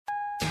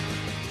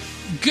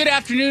Good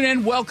afternoon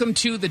and welcome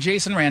to the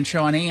Jason Rand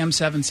Show on AM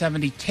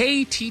 770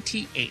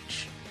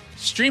 KTTH.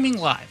 Streaming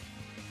live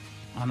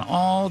on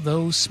all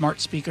those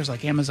smart speakers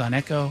like Amazon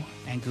Echo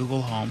and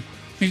Google Home.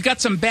 We've got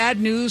some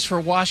bad news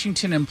for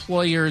Washington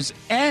employers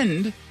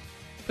and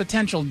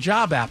potential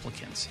job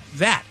applicants.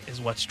 That is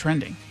what's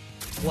trending.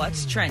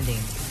 What's trending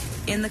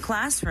in the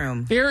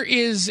classroom? There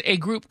is a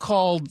group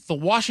called the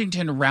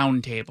Washington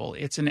Roundtable.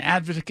 It's an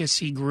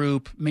advocacy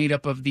group made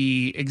up of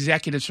the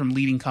executives from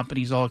leading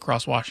companies all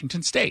across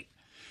Washington state.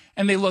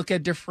 And they look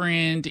at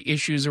different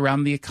issues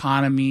around the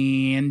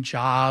economy and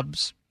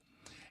jobs.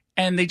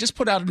 And they just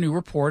put out a new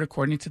report,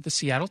 according to the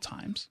Seattle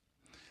Times,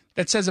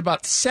 that says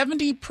about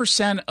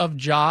 70% of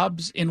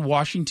jobs in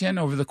Washington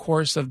over the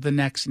course of the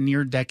next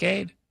near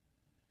decade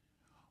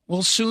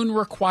will soon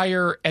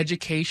require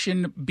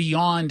education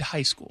beyond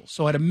high school.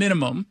 So at a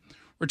minimum,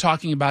 we're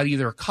talking about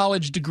either a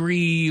college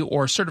degree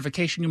or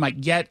certification you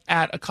might get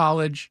at a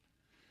college.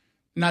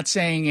 I'm not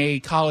saying a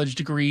college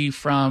degree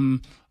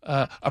from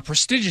a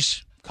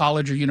prestigious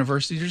college or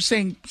university. They're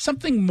saying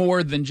something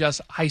more than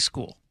just high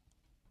school.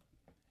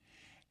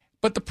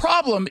 But the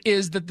problem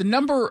is that the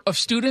number of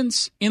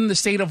students in the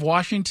state of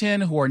Washington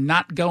who are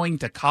not going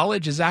to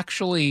college is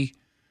actually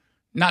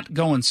not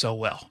going so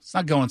well. It's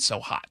not going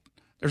so hot.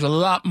 There's a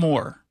lot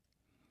more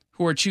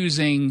who are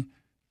choosing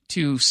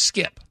to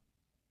skip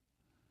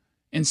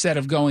instead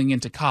of going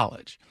into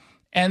college.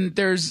 And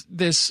there's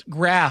this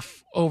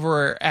graph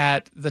over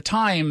at the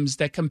Times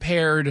that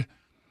compared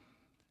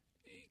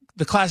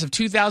the class of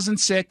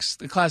 2006,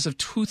 the class of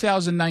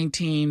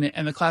 2019,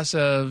 and the class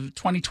of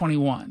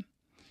 2021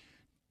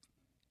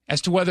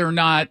 as to whether or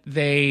not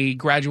they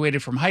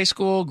graduated from high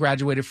school,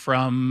 graduated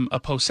from a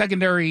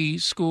post-secondary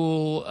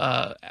school,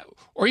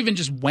 or even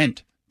just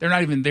went.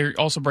 They're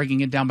also breaking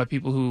it down by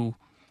people who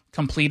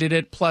completed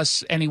it,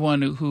 plus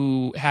anyone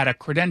who had a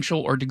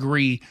credential or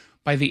degree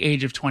by the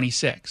age of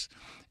 26.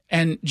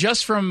 And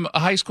just from a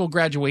high school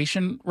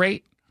graduation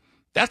rate,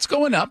 that's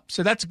going up.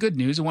 So that's good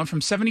news. It went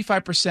from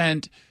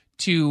 75%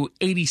 to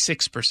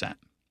 86%.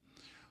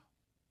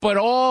 But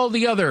all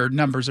the other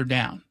numbers are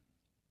down.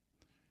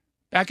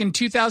 Back in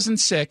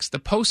 2006, the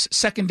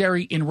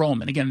post-secondary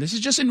enrollment, again, this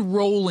is just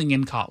enrolling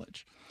in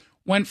college,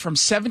 went from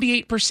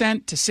 78%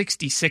 to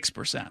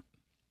 66%.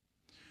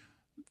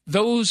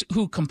 Those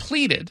who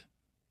completed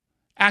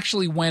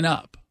actually went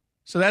up.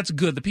 So that's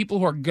good. The people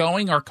who are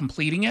going are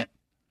completing it,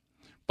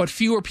 but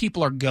fewer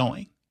people are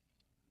going.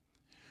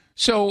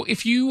 So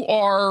if you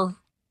are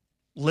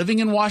living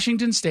in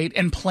Washington State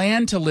and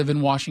plan to live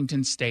in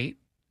Washington State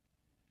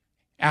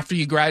after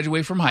you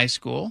graduate from high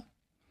school,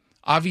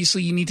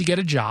 obviously you need to get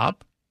a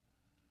job,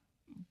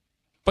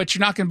 but you're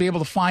not going to be able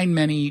to find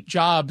many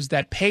jobs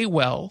that pay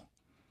well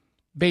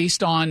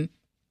based on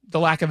the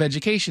lack of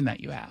education that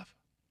you have.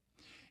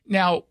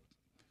 Now,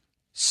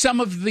 some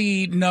of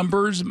the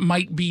numbers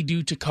might be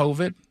due to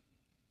COVID,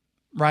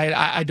 right?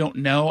 I don't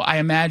know. I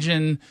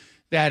imagine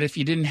that if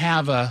you didn't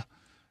have a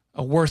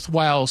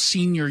worthwhile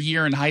senior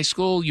year in high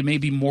school, you may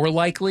be more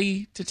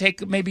likely to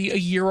take maybe a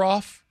year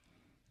off,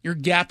 your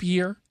gap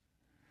year,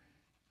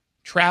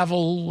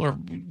 travel or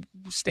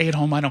stay at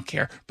home. I don't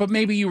care. But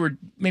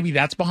maybe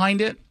that's behind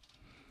it.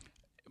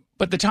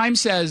 But the Times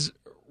says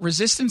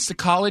resistance to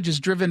college is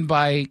driven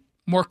by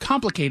more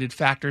complicated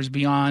factors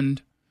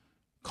beyond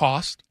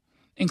cost,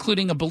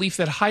 including a belief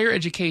that higher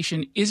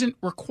education isn't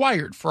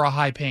required for a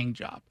high-paying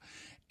job.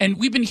 And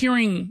we've been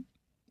hearing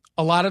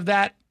a lot of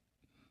that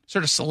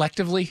sort of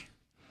selectively.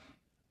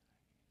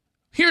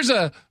 Here's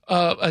a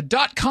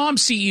 .com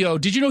CEO.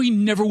 Did you know he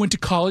never went to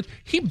college?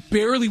 He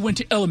barely went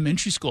to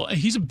elementary school, and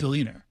he's a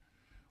billionaire.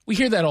 We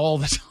hear that all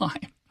the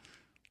time.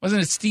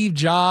 Wasn't it Steve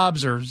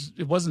Jobs, or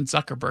it wasn't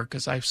Zuckerberg,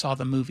 because I saw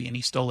the movie and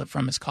he stole it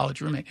from his college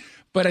roommate.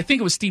 But I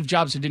think it was Steve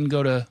Jobs who didn't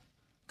go to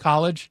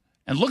college.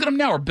 And look at him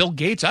now, or Bill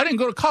Gates. I didn't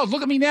go to college.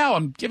 Look at me now.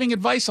 I'm giving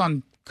advice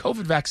on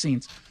COVID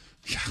vaccines.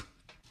 Yeah,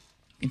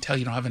 I can tell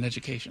you don't have an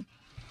education.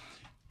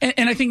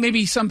 And I think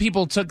maybe some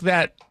people took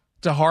that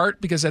to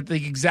heart because at the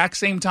exact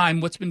same time,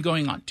 what's been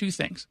going on? Two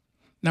things.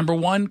 Number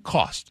one,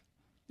 cost.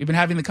 We've been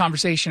having the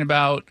conversation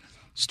about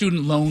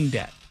student loan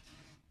debt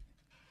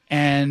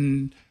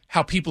and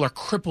how people are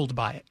crippled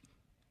by it.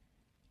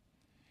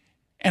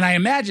 And I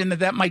imagine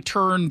that might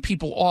turn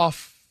people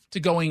off to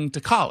going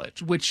to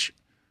college, which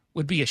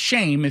would be a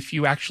shame if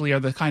you actually are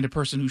the kind of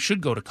person who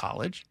should go to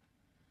college,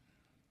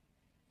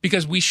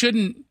 because we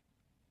shouldn't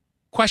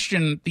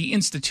question the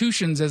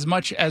institutions as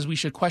much as we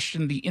should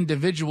question the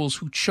individuals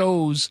who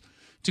chose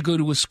to go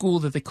to a school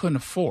that they couldn't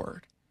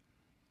afford.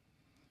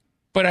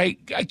 But I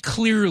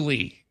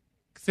clearly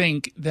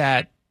think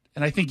that,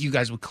 and I think you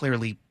guys would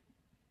clearly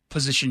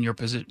position your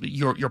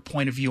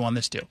point of view on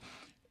this too.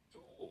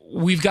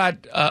 We've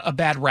got a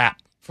bad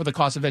rap for the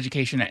cost of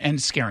education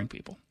and scaring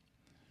people.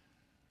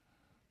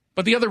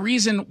 But the other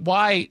reason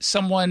why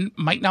someone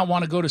might not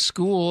want to go to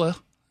school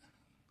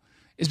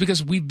is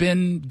because we've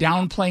been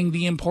downplaying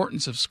the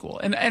importance of school.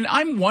 And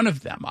I'm one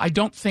of them. I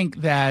don't think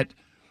that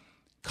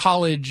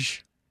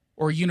college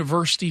or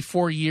university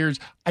 4 years,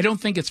 I don't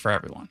think it's for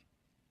everyone.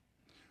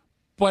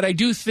 But I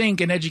do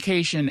think an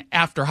education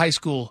after high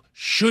school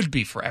should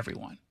be for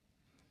everyone.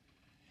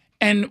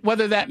 And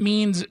whether that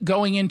means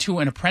going into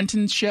an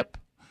apprenticeship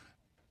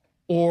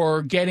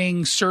or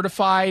getting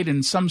certified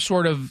in some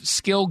sort of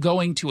skill,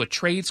 going to a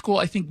trade school,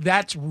 I think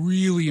that's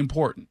really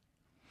important.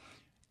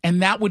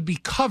 And that would be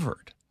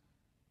covered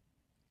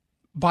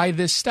by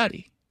this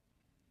study.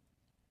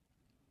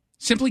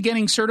 Simply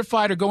getting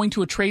certified or going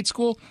to a trade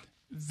school,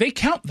 they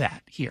count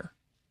that here.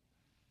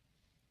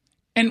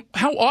 And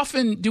how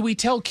often do we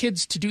tell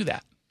kids to do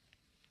that?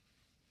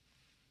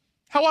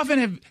 How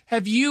often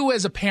have you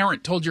as a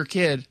parent told your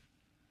kid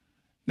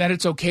that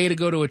it's okay to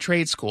go to a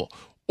trade school?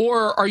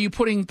 Or are you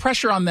putting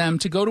pressure on them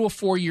to go to a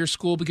 4-year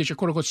school because you're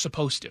quote-unquote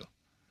supposed to?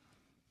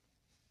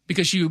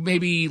 Because you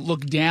maybe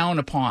look down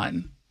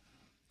upon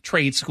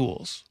trade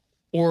schools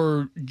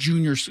or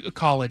junior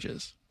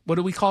colleges. What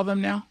do we call them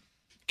now?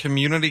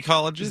 Community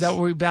colleges? Is that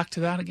where we're back to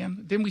that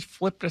again? Didn't we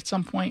flip at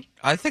some point?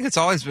 I think it's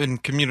always been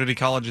community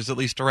colleges, at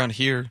least around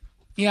here.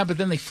 Yeah, but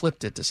then they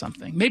flipped it to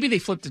something. Maybe they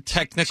flipped it to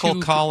technical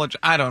college.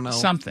 I don't know.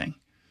 Something.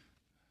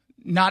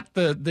 Not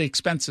the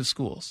expensive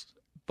schools,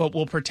 but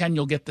we'll pretend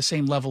you'll get the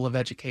same level of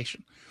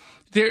education.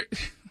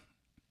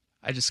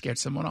 I just scared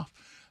someone off.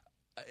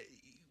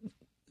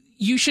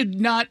 You should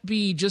not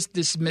be just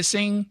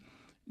dismissing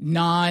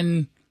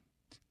sort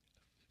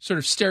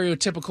of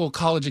stereotypical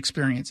college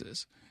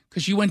experiences.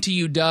 Because you went to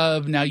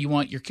UW, now you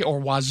want your kid, or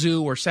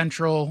Wazoo or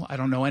Central. I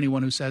don't know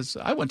anyone who says,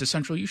 I went to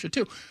Central, you should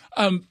too.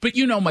 But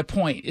you know my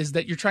point is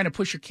that you're trying to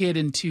push your kid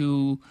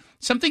into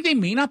something they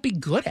may not be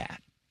good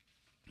at.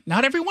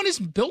 Not everyone is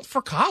built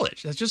for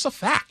college. That's just a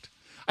fact.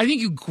 I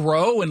think you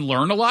grow and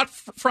learn a lot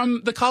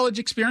from the college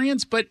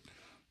experience, but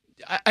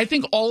I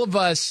think all of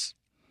us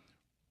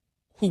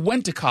who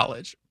went to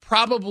college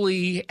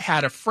probably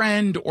had a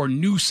friend or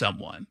knew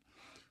someone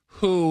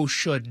who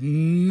should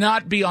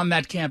not be on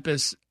that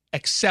campus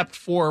except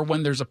for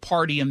when there's a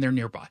party and they're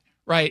nearby,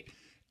 right?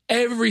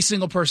 Every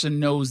single person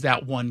knows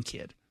that one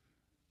kid.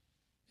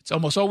 It's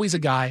almost always a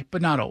guy,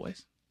 but not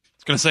always. I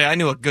was going to say, I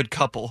knew a good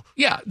couple.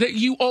 Yeah,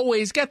 you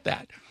always get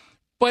that.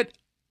 But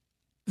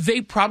they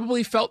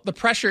probably felt the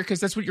pressure because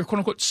that's what you're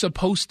quote-unquote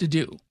supposed to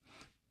do.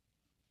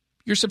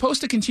 You're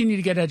supposed to continue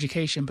to get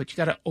education, but you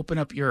got to open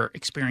up your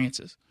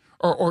experiences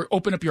or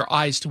open up your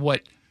eyes to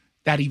what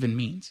that even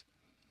means.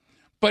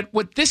 But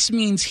what this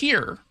means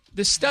here,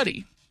 this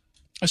study,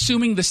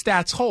 assuming the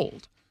stats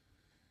hold,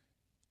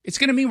 it's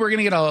going to mean we're going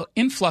to get an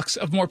influx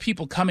of more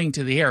people coming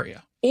to the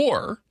area.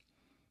 Or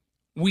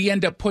we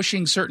end up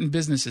pushing certain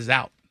businesses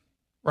out,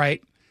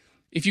 right?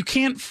 If you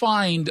can't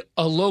find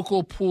a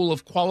local pool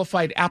of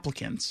qualified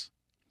applicants,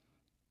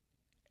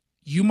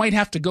 you might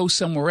have to go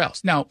somewhere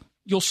else. Now,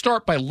 you'll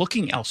start by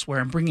looking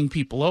elsewhere and bringing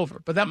people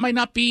over, but that might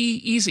not be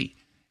easy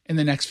in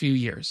the next few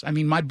years. I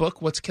mean, my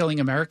book, What's Killing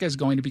America, is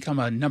going to become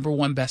a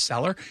 #1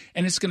 bestseller,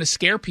 and it's going to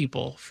scare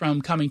people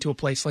from coming to a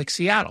place like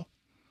Seattle.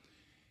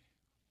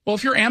 Well,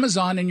 if you're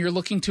Amazon and you're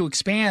looking to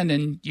expand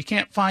and you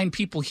can't find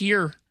people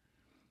here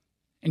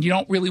and you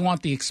don't really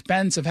want the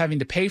expense of having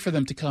to pay for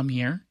them to come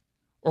here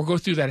or go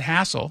through that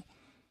hassle,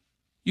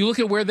 you look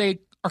at where they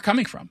are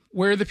coming from.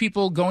 Where are the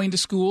people going to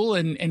school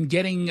and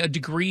getting a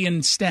degree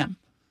in STEM?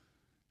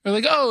 They're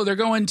like, oh, they're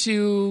going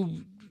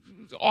to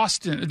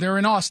Austin. They're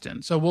in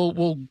Austin. So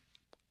we'll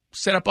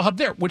set up a hub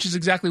there, which is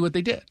exactly what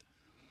they did.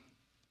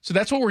 So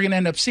that's what we're going to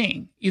end up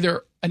seeing.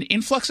 Either an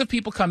influx of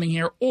people coming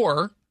here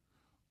or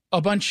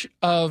a bunch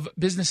of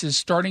businesses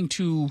starting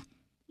to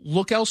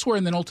look elsewhere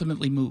and then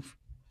ultimately move.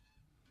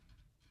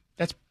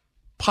 That's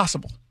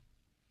possible.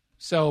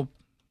 So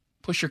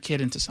push your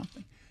kid into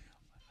something.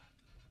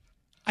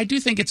 I do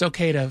think it's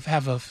okay to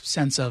have a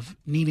sense of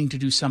needing to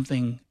do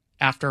something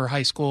after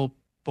high school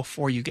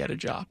before you get a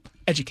job,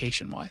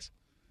 education-wise.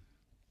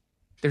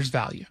 There's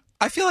value.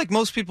 I feel like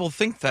most people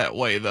think that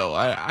way, though.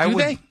 Do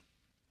they?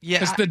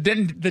 Yeah. Because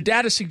the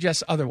data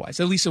suggests otherwise,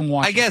 at least in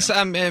Washington. I guess,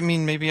 I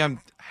mean, maybe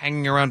I'm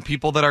hanging around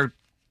people that are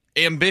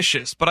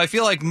ambitious, but I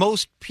feel like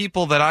most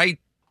people that I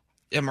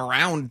am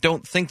around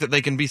don't think that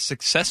they can be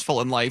successful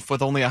in life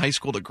with only a high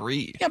school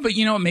degree. Yeah, but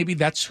you know what? Maybe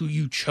that's who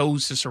you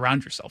chose to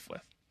surround yourself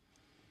with.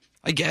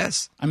 I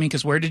guess. I mean,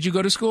 because where did you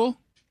go to school?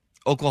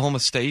 Oklahoma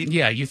State.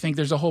 Yeah, you think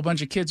there's a whole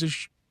bunch of kids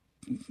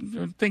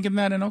who are thinking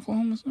that in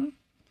Oklahoma State?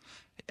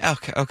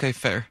 Okay,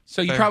 fair.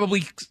 So you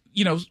probably,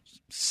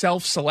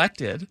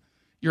 self-selected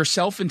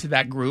yourself into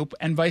that group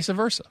and vice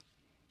versa.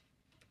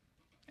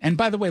 And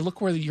by the way,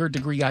 look where your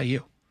degree got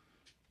you.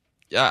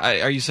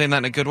 Yeah, are you saying that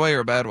in a good way or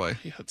a bad way?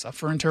 Yeah, it's up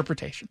for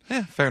interpretation.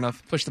 Yeah, fair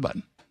enough. Push the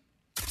button.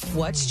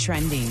 What's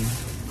trending?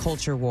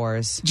 Culture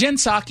wars. Jen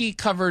Psaki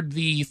covered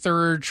the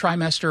third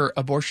trimester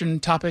abortion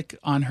topic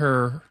on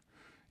her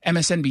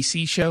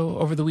MSNBC show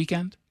over the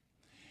weekend.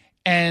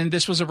 And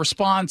this was a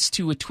response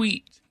to a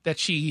tweet that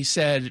she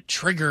said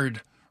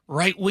triggered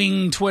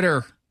right-wing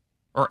Twitter,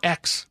 or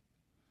X.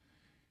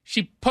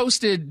 She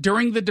posted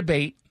during the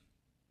debate,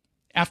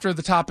 after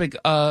the topic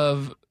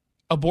of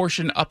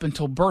abortion up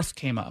until birth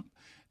came up,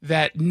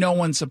 that no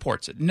one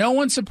supports it. No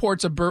one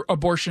supports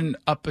abortion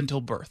up until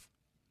birth.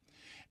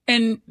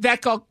 And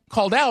that got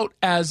called out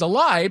as a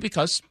lie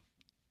because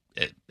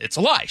it's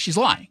a lie. She's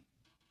lying.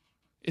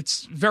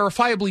 It's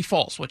verifiably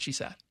false what she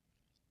said.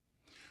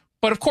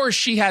 But of course,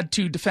 she had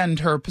to defend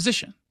her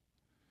position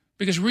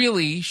because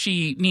really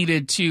she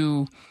needed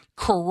to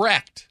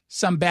correct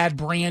some bad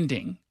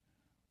branding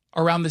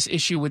around this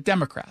issue with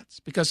Democrats,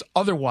 because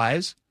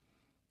otherwise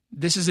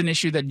this is an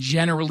issue that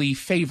generally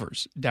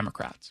favors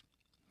Democrats.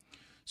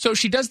 So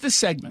she does this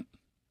segment,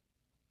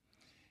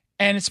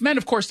 and it's meant,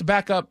 of course, to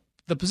back up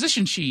the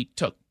position she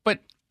took. But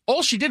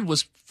all she did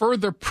was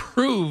further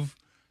prove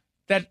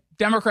that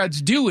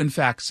Democrats do, in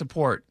fact,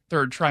 support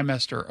third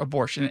trimester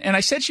abortion. And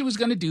I said she was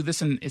going to do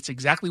this, and it's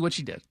exactly what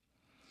she did.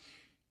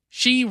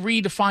 She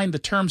redefined the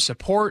term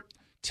support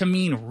to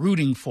mean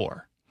rooting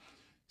for.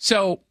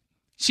 So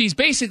she's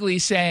basically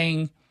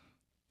saying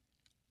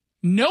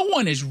no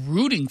one is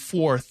rooting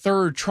for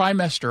third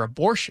trimester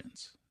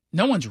abortions.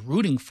 No one's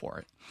rooting for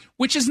it,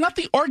 which is not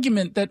the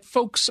argument that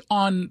folks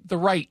on the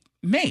right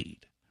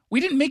made. We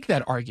didn't make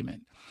that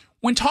argument.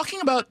 When talking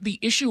about the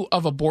issue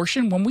of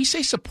abortion, when we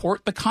say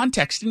support, the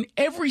context in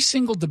every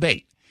single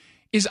debate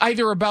is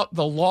either about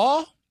the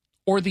law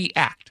or the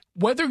act,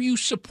 whether you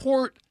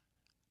support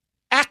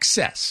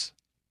access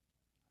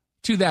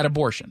to that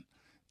abortion.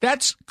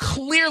 That's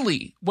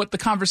clearly what the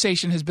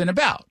conversation has been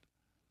about.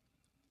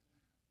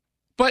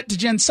 But to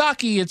Jen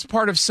Psaki, it's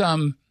part of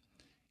some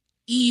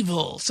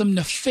evil, some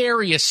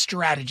nefarious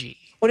strategy.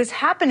 What is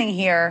happening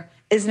here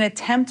is an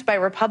attempt by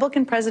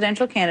Republican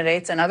presidential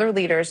candidates and other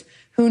leaders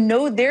who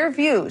know their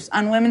views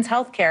on women's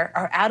health care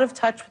are out of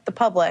touch with the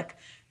public.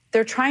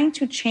 They're trying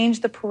to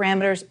change the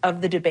parameters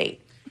of the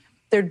debate.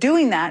 They're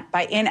doing that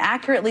by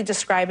inaccurately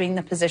describing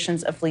the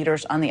positions of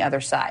leaders on the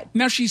other side.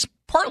 Now, she's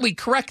partly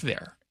correct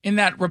there in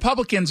that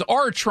Republicans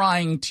are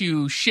trying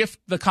to shift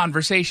the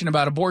conversation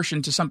about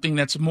abortion to something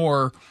that's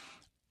more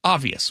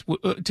obvious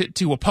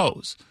to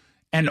oppose.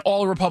 And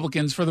all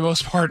Republicans, for the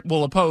most part,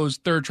 will oppose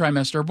third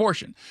trimester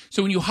abortion.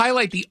 So when you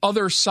highlight the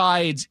other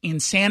side's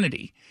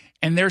insanity,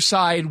 and their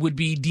side would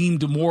be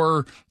deemed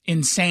more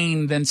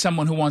insane than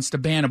someone who wants to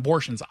ban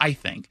abortions, I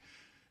think,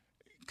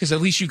 because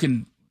at least you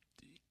can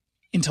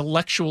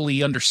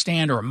intellectually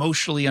understand or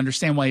emotionally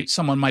understand why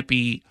someone might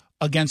be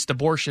against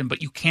abortion,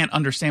 but you can't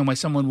understand why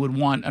someone would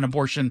want an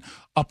abortion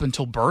up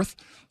until birth.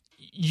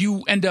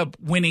 You end up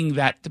winning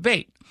that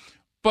debate.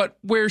 But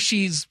where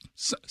she's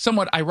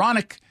somewhat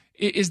ironic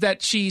is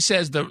that she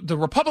says the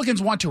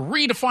Republicans want to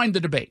redefine the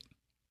debate,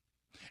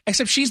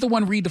 except she's the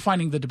one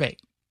redefining the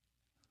debate.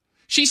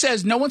 She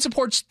says no one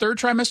supports third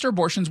trimester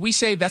abortions. We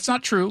say that's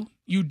not true.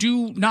 You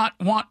do not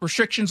want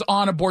restrictions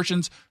on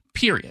abortions,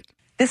 period.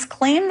 This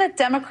claim that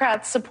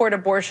Democrats support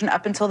abortion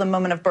up until the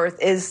moment of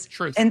birth is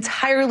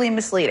entirely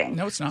misleading.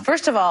 No, it's not.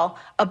 First of all,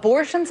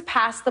 abortions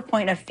past the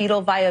point of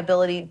fetal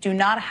viability do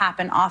not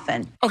happen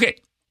often. Okay.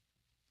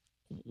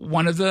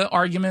 One of the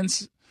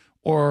arguments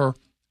or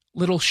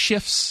little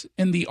shifts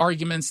in the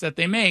arguments that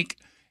they make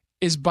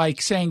is by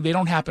saying they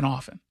don't happen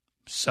often.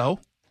 So?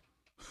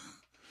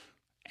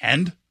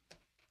 And?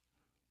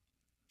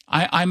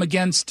 I'm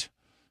against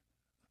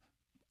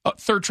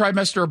third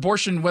trimester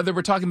abortion, whether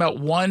we're talking about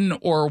 1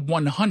 or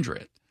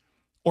 100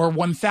 or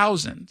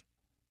 1,000.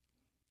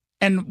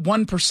 And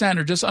 1%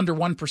 or just under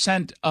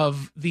 1%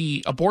 of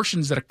the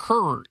abortions that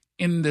occur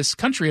in this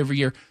country every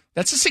year,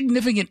 that's a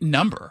significant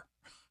number.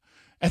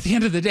 At the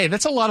end of the day,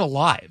 that's a lot of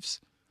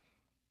lives.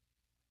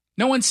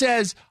 No one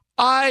says,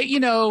 not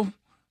a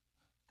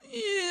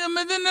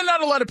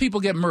lot of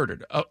people get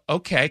murdered.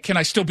 Okay, can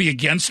I still be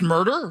against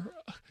murder?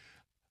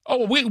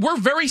 Oh, we're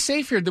very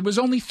safe here. There was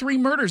only 3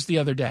 murders the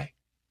other day.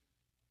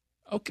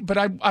 Okay, but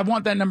I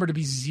want that number to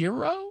be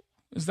 0?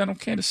 Is that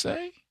okay to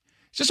say?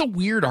 It's just a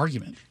weird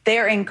argument. They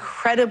are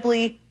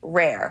incredibly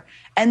rare.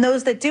 And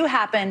those that do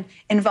happen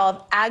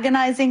involve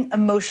agonizing,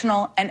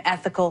 emotional, and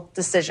ethical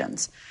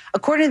decisions.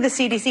 According to the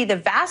CDC, the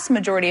vast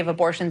majority of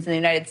abortions in the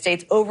United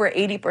States, over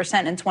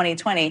 80% in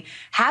 2020,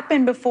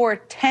 happen before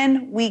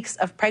 10 weeks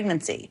of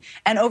pregnancy.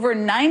 And over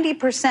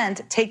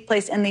 90% take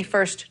place in the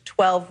first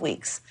 12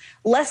 weeks.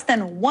 Less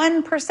than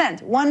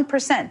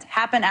 1%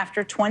 happen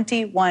after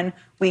 21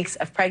 weeks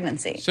of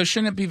pregnancy. So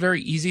shouldn't it be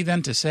very easy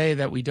then to say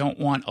that we don't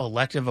want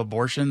elective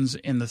abortions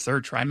in the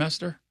third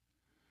trimester?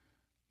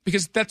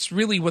 Because that's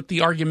really what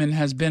the argument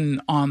has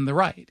been on the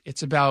right.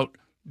 It's about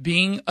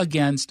being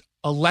against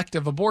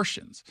elective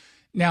abortions.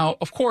 Now,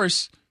 of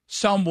course,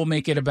 some will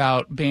make it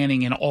about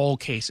banning in all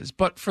cases.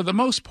 But for the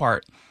most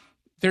part,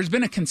 there's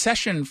been a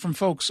concession from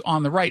folks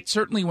on the right,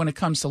 certainly when it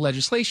comes to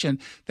legislation,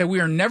 that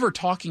we are never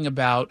talking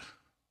about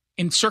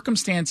in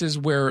circumstances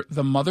where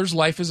the mother's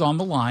life is on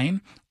the line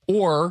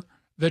or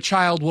the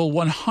child will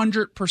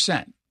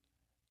 100%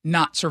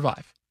 not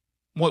survive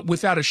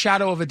without a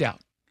shadow of a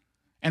doubt.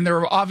 And there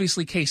are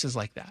obviously cases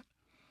like that.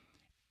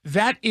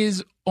 That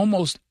is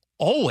almost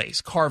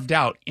always carved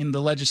out in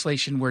the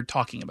legislation we're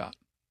talking about,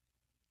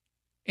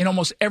 in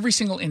almost every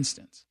single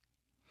instance.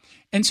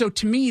 And so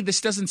to me,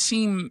 this doesn't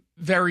seem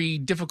very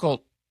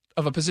difficult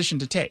of a position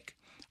to take.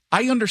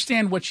 I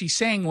understand what she's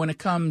saying when it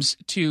comes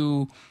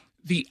to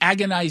the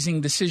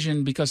agonizing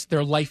decision because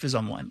their life is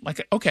on the line.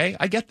 Like, okay,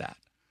 I get that.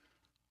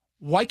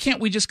 Why can't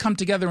we just come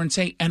together and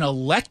say an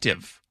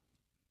elective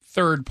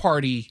third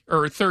party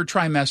or third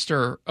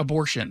trimester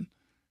abortion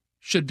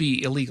should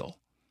be illegal?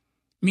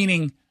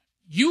 Meaning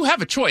you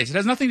have a choice. It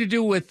has nothing to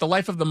do with the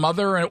life of the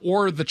mother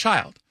or the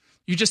child.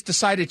 You just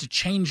decided to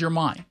change your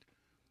mind.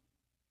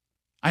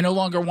 I no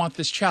longer want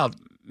this child.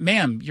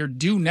 Ma'am, you're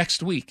due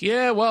next week.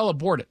 Yeah, well,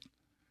 abort it.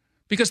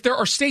 Because there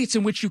are states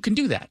in which you can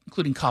do that,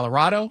 including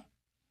Colorado.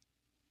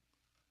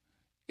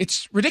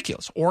 It's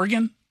ridiculous.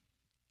 Oregon.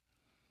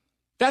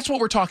 That's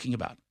what we're talking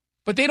about.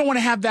 But they don't want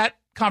to have that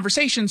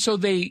conversation, so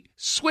they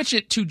switch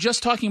it to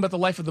just talking about the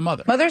life of the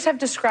mother. Mothers have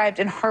described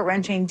in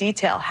heart-wrenching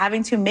detail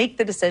having to make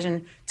the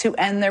decision to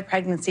end their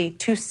pregnancy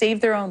to save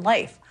their own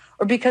life,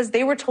 or because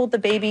they were told the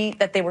baby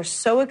that they were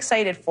so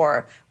excited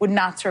for would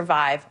not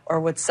survive or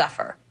would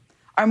suffer.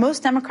 Are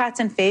most Democrats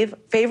in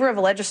favor of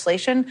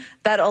legislation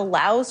that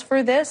allows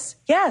for this?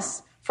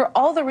 Yes, for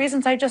all the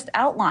reasons I just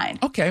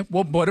outlined. Okay,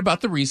 well, what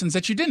about the reasons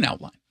that you didn't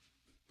outline?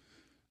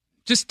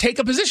 Just take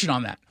a position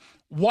on that.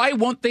 Why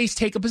won't they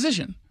take a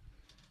position?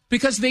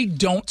 Because they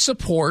don't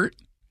support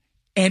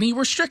any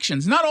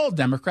restrictions. Not all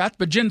Democrats,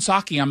 but Jen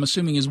Psaki, I'm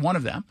assuming, is one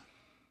of them.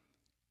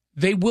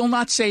 They will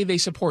not say they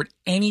support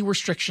any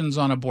restrictions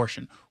on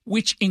abortion,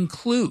 which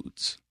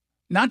includes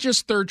not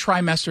just third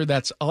trimester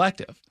that's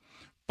elective,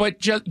 but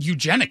just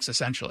eugenics,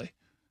 essentially.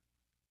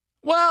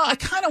 Well, I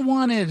kind of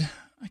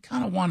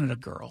wanted a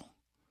girl,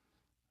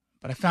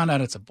 but I found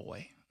out it's a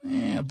boy.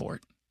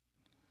 Abort.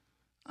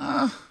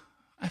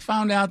 I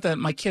found out that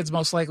my kid's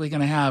most likely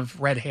going to have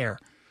red hair.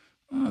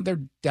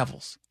 They're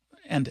devils.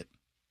 End it.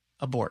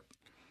 Abort.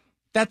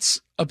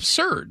 That's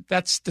absurd.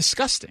 That's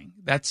disgusting.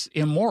 That's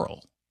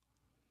immoral.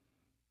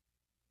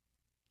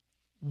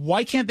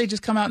 Why can't they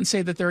just come out and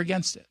say that they're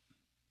against it?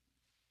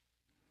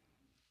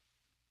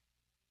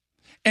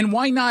 And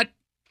why not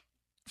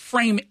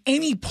frame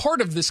any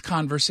part of this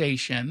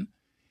conversation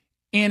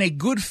in a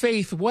good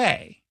faith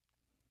way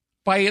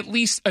by at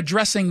least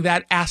addressing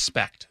that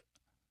aspect?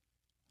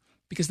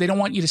 Because they don't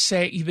want you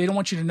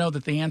to know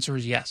that the answer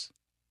is yes.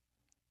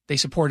 They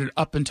support it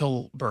up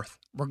until birth,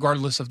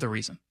 regardless of the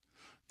reason.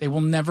 They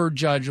will never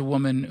judge a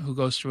woman who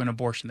goes through an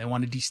abortion. They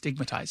want to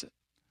destigmatize it.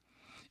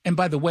 And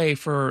by the way,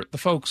 for the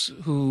folks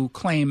who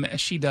claim,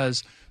 as she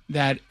does,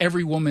 that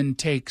every woman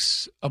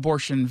takes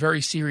abortion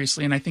very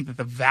seriously, and I think that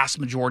the vast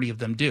majority of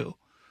them do,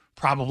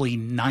 probably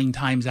 9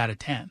 times out of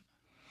 10.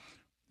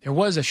 There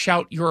was a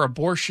Shout Your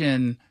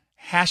Abortion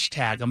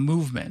hashtag, a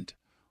movement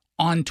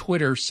on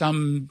Twitter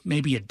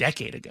maybe a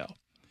decade ago.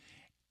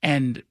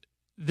 And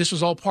this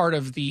was all part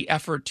of the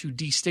effort to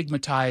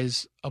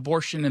destigmatize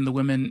abortion and the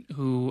women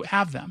who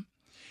have them.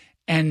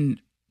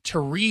 And to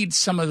read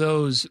some of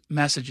those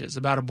messages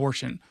about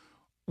abortion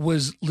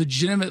was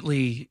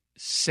legitimately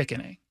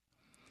sickening.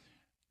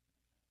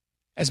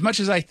 As much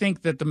as I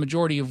think that the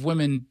majority of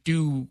women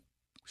do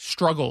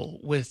struggle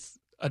with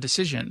a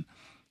decision,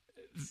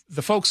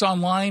 the folks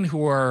online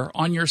who are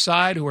on your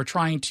side, who are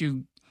trying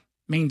to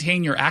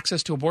maintain your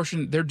access to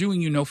abortion, they're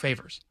doing you no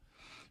favors.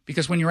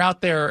 Because when you're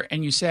out there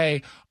and you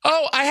say,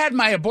 oh, I had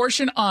my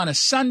abortion on a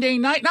Sunday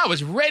night and I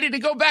was ready to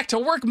go back to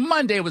work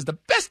Monday. It was the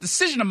best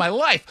decision of my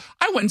life.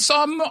 I went and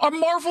saw a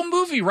Marvel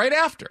movie right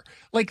after.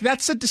 Like,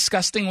 that's a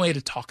disgusting way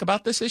to talk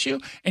about this issue.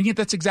 And yet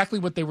that's exactly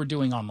what they were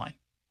doing online.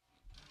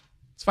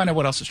 Let's find out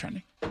what else is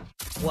trending.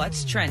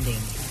 What's trending?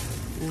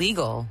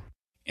 Legal.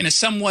 In a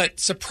somewhat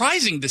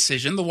surprising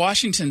decision, the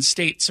Washington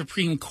State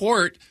Supreme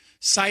Court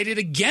sided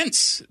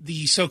against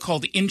the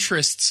so-called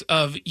interests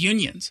of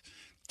unions,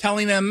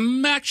 telling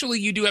them, actually,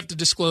 you do have to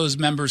disclose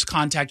members'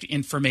 contact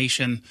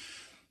information.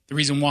 The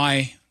reason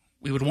why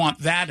we would want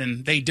that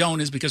and they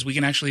don't is because we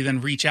can actually then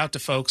reach out to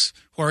folks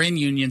who are in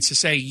unions to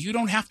say, you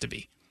don't have to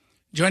be.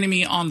 Joining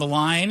me on the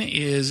line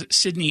is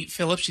Sydney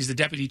Phillips. She's the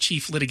Deputy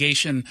Chief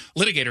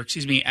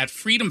Litigator at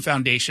Freedom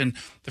Foundation.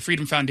 The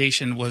Freedom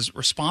Foundation was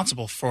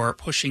responsible for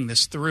pushing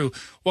this through.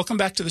 Welcome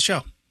back to the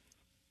show.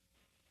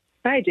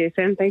 Hi,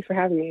 Jason. Thanks for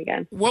having me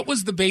again. What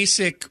was the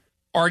basic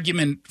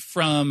argument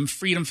from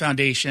Freedom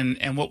Foundation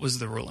and what was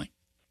the ruling?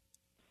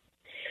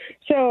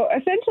 So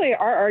essentially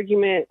our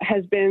argument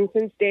has been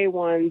since day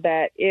one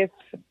that if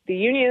the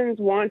unions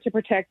want to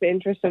protect the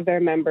interests of their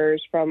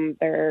members from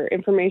their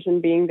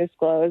information being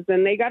disclosed,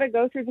 then they got to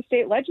go through the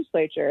state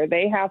legislature.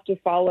 They have to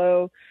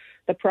follow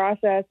the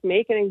process,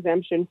 make an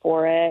exemption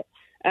for it.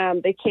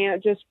 They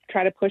can't just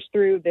try to push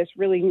through this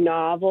really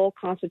novel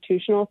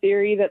constitutional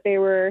theory that they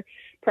were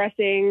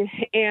pressing.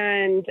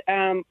 And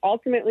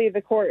ultimately,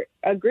 the court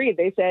agreed.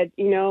 They said,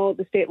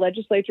 the state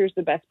legislature is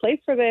the best place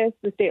for this.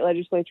 The state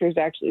legislature has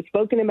actually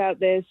spoken about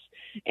this,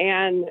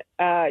 and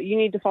you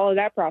need to follow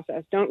that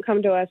process. Don't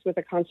come to us with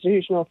a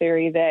constitutional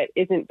theory that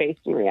isn't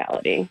based in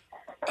reality.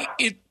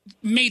 It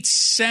made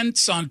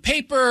sense on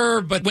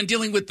paper, but when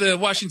dealing with the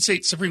Washington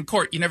State Supreme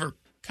Court, you never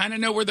kind of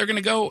know where they're going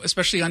to go,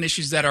 especially on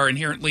issues that are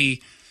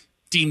inherently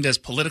deemed as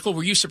political.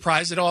 Were you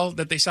surprised at all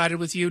that they sided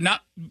with you?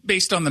 Not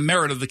based on the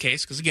merit of the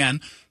case, because,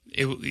 again,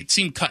 it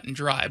seemed cut and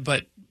dry,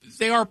 but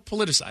they are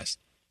politicized.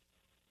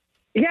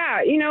 Yeah,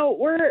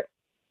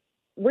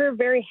 we're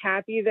very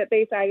happy that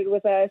they sided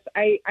with us.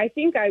 I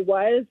think I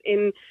was,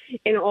 in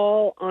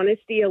all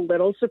honesty, a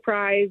little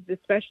surprised,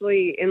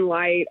 especially in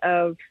light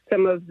of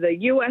some of the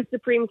U.S.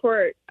 Supreme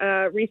Court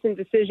recent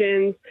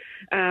decisions.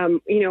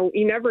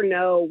 You never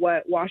know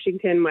what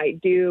Washington might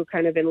do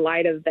kind of in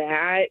light of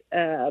that.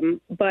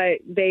 But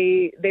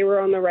they were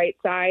on the right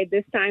side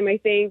this time, I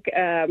think,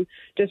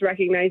 just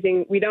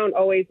recognizing we don't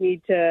always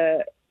need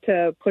to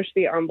push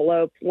the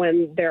envelope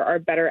when there are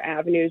better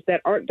avenues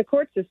that aren't the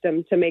court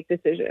system to make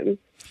decisions.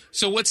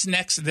 So what's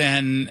next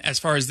then, as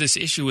far as this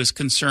issue is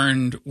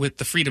concerned with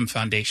the Freedom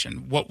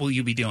Foundation? What will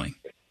you be doing?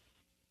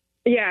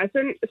 Yeah,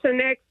 so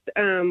next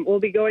we'll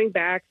be going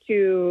back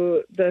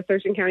to the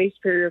Thurston County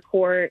Superior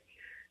Court.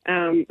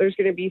 There's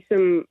going to be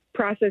some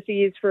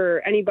processes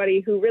for anybody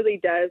who really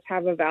does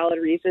have a valid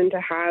reason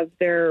to have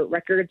their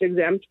records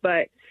exempt,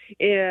 but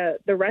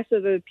the rest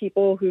of the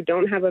people who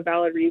don't have a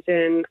valid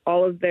reason,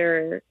 all of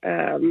their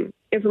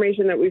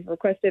information that we've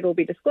requested will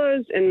be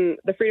disclosed. And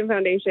the Freedom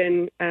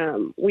Foundation,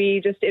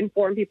 we just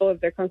inform people of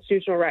their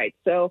constitutional rights.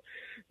 So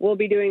we'll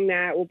be doing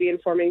that. We'll be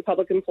informing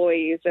public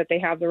employees that they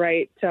have the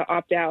right to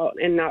opt out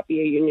and not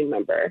be a union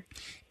member.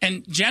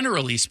 And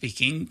generally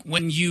speaking,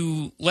 when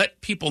you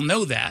let people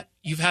know that,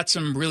 you've had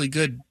some really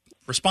good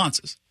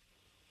responses.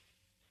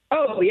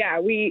 Oh, yeah.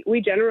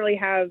 We generally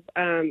have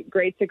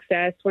great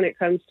success when it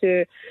comes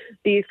to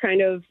these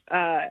kind of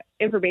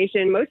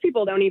information. Most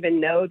people don't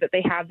even know that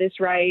they have this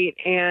right.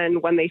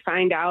 And when they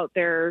find out,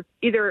 they're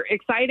either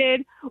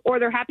excited or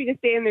they're happy to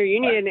stay in their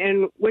union,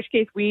 in which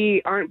case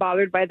we aren't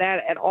bothered by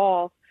that at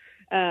all.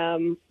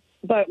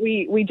 But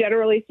we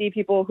generally see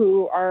people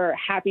who are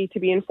happy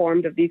to be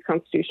informed of these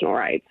constitutional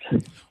rights.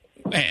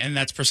 And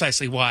that's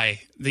precisely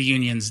why the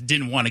unions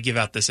didn't want to give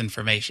out this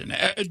information.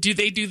 Do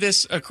they do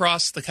this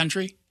across the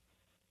country?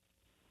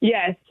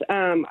 Yes,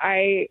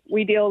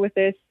 we deal with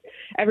this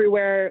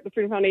everywhere. The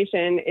Freedom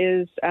Foundation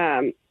is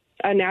a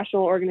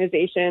national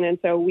organization, and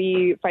so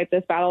we fight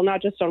this battle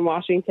not just on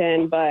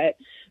Washington, but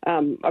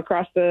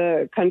across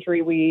the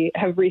country. We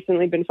have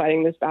recently been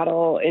fighting this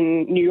battle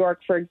in New York,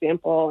 for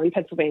example, and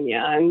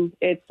Pennsylvania, and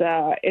it's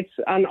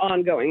an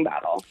ongoing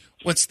battle.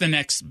 What's the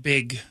next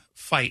big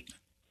fight?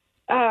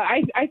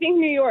 I think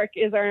New York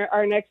is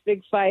our next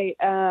big fight.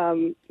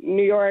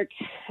 New York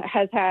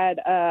has had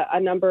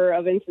a number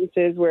of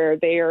instances where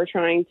they are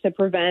trying to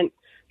prevent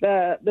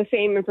the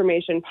same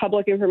information,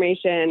 public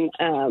information,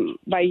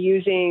 by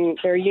using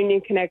their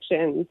union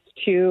connections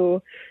to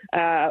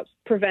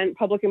prevent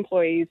public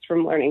employees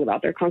from learning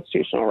about their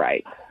constitutional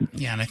rights.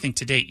 Yeah, and I think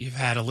to date you've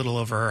had a little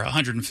over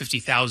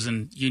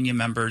 150,000 union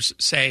members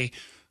say,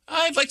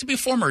 I'd like to be a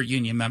former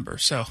union member.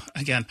 So,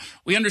 again,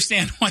 we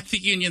understand why the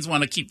unions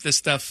want to keep this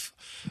stuff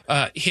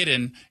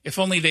hidden. If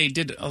only they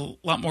did a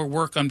lot more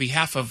work on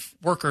behalf of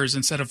workers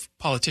instead of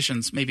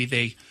politicians, maybe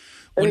they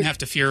wouldn't have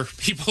to fear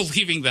people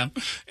leaving them.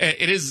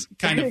 It is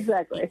kind of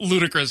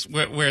ludicrous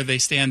where they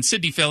stand.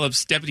 Sydney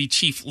Phillips, Deputy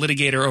Chief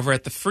Litigator over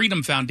at the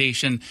Freedom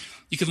Foundation.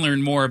 You can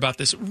learn more about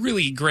this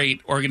really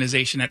great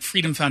organization at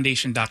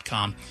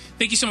freedomfoundation.com.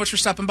 Thank you so much for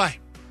stopping by.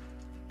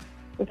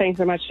 Well, thanks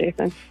so much,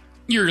 Jason.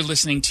 You're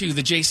listening to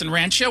The Jason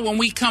Rantz Show. When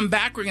we come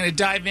back, we're going to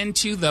dive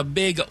into the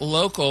big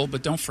local,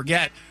 but don't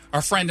forget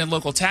our friend and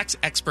local tax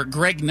expert,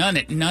 Greg Nunn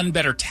at Nunn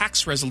Better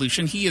Tax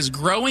Resolution. He is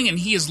growing and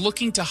he is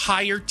looking to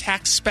hire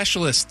tax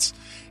specialists.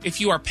 If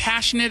you are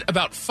passionate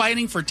about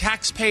fighting for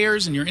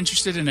taxpayers and you're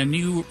interested in a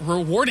new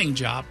rewarding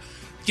job,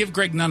 give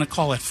Greg Nunn a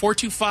call at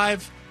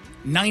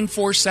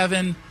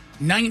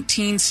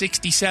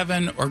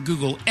 425-947-1967 or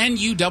Google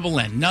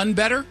NUNN, Nunn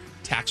Better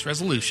Tax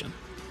Resolution.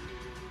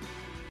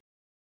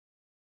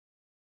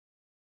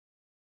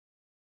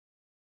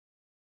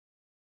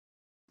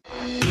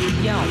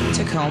 Yelm,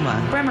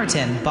 Tacoma,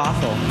 Bremerton,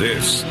 Bothell.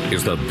 This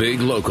is the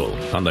Big Local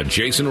on the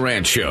Jason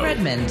Rantz Show.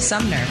 Redmond,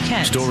 Sumner,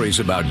 Kent. Stories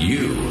about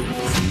you,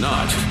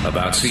 not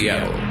about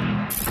Seattle.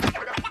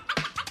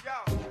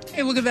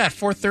 Hey, look at that,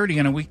 4:30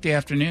 on a weekday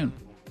afternoon.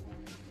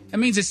 That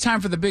means it's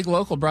time for the Big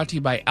Local, brought to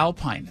you by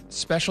Alpine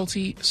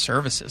Specialty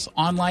Services,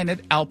 online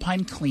at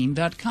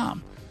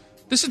alpineclean.com.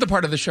 This is the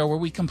part of the show where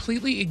we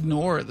completely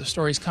ignore the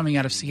stories coming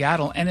out of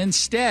Seattle and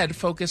instead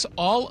focus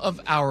all of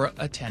our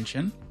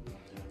attention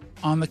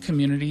on the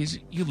communities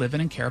you live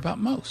in and care about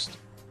most.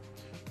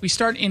 We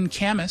start in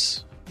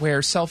Camas,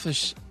 where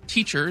selfish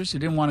teachers who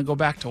didn't want to go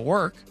back to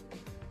work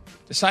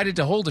decided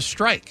to hold a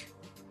strike.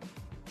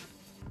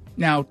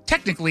 Now,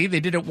 technically, they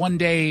did it one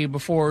day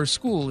before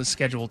school is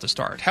scheduled to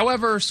start.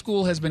 However,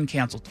 school has been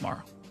canceled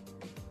tomorrow.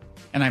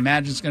 And I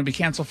imagine it's going to be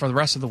canceled for the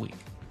rest of the week.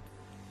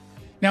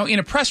 Now, in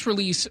a press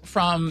release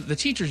from the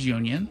teachers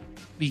union,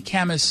 the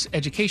Camas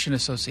Education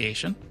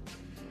Association,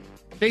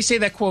 they say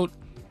that, quote,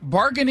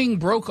 bargaining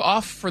broke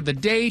off for the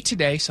day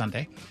today,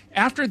 Sunday,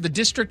 after the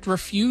district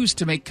refused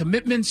to make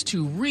commitments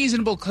to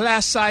reasonable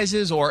class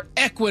sizes or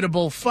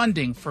equitable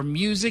funding for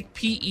music,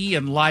 PE,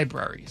 and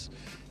libraries.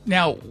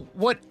 Now,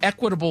 what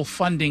equitable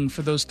funding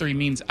for those three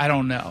means, I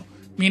don't know.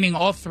 Meaning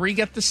all three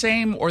get the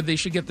same, or they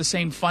should get the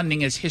same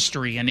funding as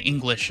history and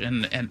English,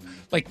 and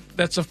like,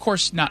 that's of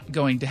course not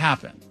going to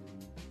happen.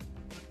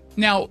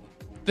 Now,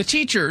 the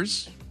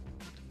teachers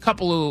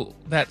couple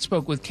that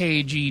spoke with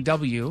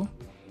KGW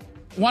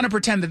want to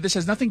pretend that this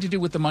has nothing to do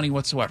with the money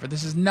whatsoever.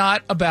 This is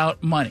not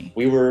about money.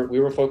 We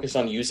were focused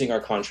on using our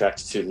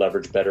contracts to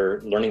leverage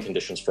better learning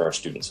conditions for our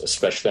students,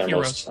 especially our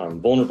most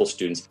vulnerable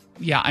students.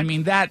 Yeah,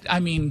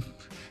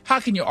 how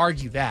can you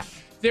argue that?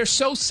 They're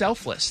so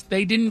selfless.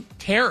 They didn't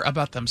care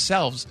about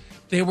themselves.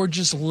 They were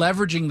just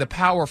leveraging the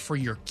power for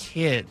your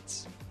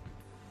kids.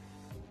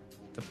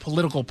 The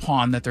political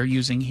pawn that they're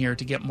using here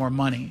to get more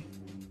money,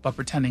 but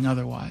pretending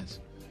otherwise.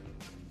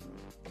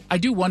 I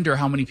do wonder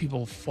how many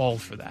people fall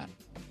for that.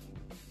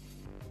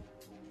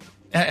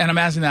 And I'm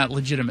asking that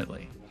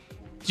legitimately.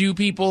 Do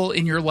people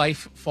in your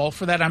life fall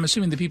for that? I'm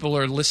assuming the people who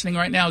are listening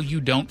right now,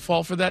 you don't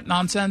fall for that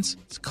nonsense.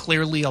 It's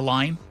clearly a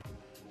line.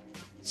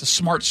 It's a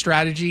smart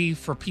strategy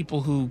for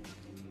people who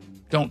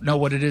don't know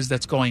what it is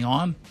that's going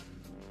on.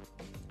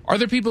 Are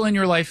there people in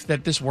your life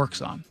that this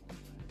works on?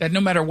 That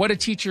no matter what a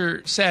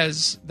teacher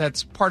says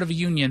that's part of a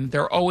union,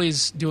 they're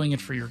always doing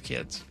it for your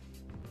kids.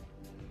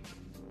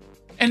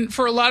 And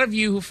for a lot of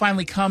you who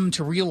finally come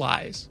to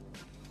realize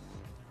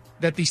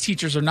that these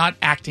teachers are not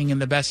acting in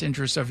the best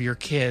interest of your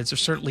kids, or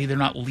certainly they're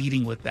not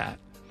leading with that,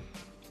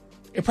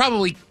 it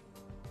probably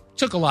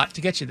took a lot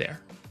to get you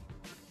there.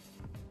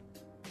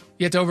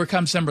 You had to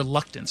overcome some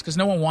reluctance because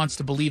no one wants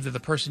to believe that the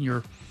person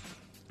you're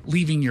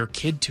leaving your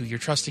kid to, you're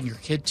trusting your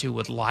kid to,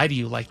 would lie to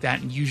you like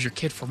that and use your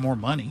kid for more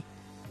money.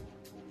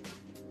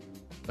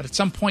 But at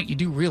some point, you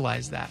do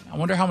realize that. I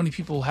wonder how many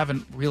people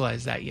haven't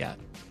realized that yet.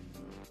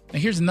 Now,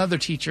 here's another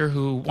teacher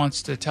who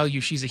wants to tell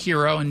you she's a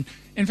hero. And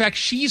in fact,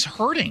 she's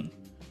hurting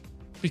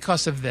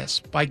because of this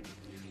by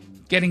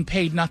getting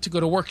paid not to go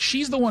to work.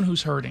 She's the one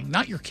who's hurting,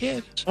 not your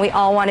kid. We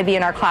all want to be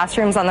in our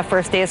classrooms on the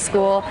first day of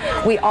school.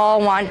 We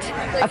all want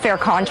a fair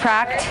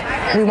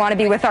contract. We want to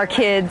be with our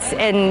kids.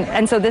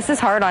 And so this is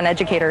hard on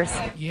educators.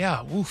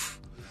 Yeah, oof.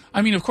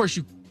 I mean, of course,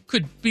 you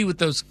could be with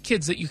those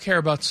kids that you care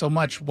about so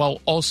much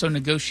while also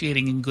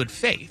negotiating in good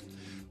faith.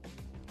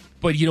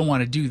 But you don't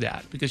want to do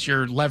that because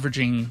you're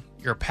leveraging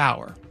your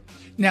power.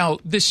 Now,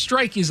 this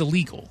strike is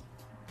illegal.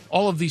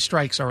 All of these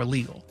strikes are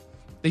illegal.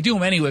 They do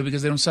them anyway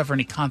because they don't suffer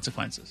any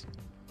consequences.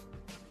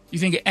 You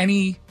think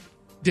any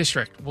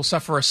district will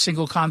suffer a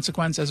single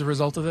consequence as a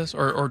result of this?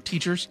 Or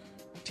teachers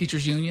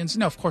unions?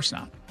 No, of course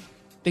not.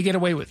 They get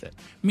away with it.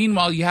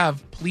 Meanwhile, you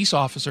have police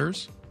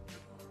officers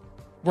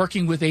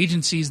working with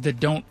agencies that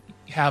don't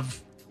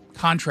have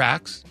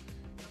contracts.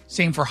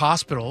 Same for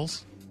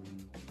hospitals.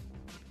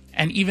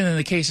 And even in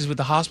the cases with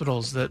the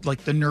hospitals,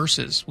 like the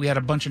nurses, we had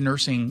a bunch of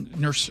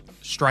nurse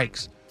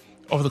strikes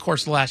over the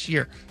course of the last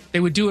year.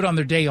 They would do it on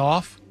their day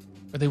off,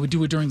 or they would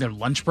do it during their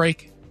lunch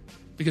break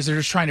because they're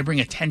just trying to bring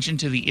attention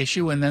to the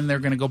issue, and then they're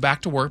going to go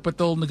back to work, but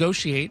they'll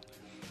negotiate,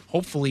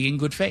 hopefully in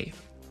good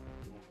faith,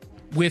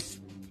 with,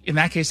 in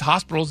that case,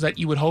 hospitals that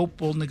you would hope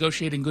will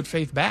negotiate in good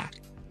faith back.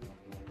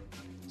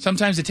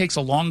 Sometimes it takes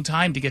a long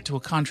time to get to a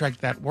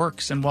contract that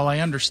works, and while I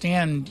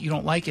understand you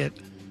don't like it,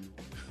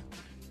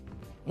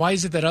 why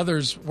is it that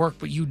others work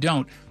but you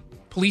don't?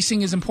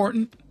 Policing is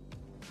important.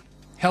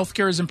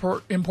 Healthcare is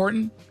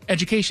important.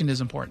 Education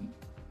is important.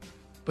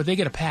 But they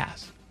get a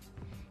pass.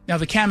 Now,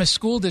 the Camas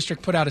School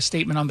District put out a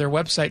statement on their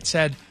website,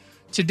 said,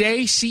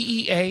 today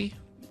CEA,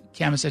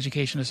 Camas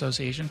Education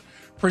Association,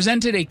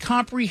 presented a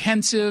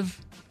comprehensive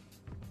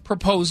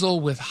proposal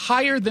with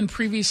higher than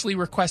previously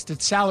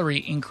requested salary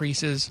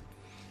increases,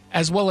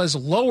 as well as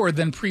lower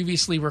than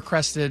previously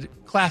requested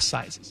class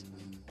sizes.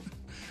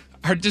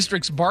 Our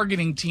district's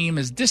bargaining team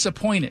is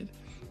disappointed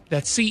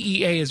that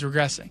CEA is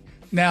regressing.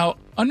 Now,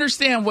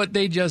 understand what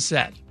they just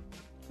said.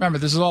 Remember,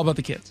 this is all about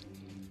the kids.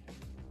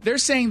 They're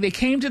saying they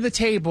came to the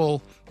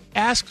table,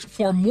 asked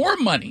for more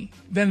money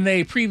than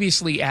they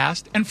previously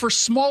asked, and for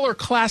smaller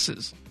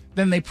classes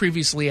than they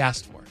previously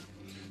asked for.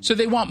 So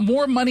they want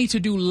more money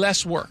to do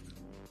less work,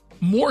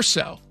 more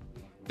so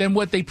than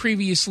what they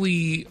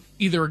previously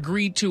either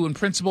agreed to in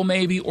principle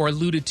maybe or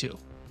alluded to.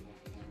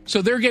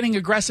 So they're getting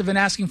aggressive and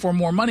asking for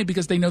more money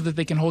because they know that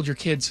they can hold your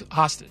kids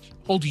hostage,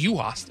 hold you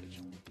hostage.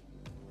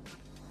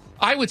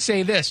 I would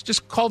say this,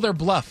 just call their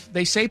bluff.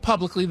 They say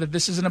publicly that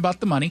this isn't about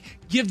the money.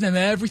 Give them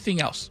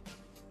everything else.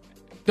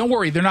 Don't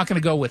worry, they're not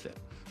going to go with it.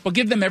 But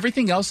give them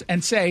everything else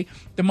and say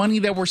the money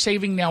that we're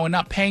saving now and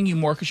not paying you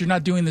more because you're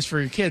not doing this for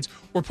your kids,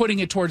 we're putting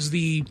it towards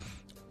the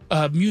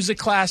music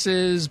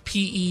classes,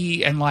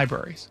 PE, and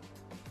libraries.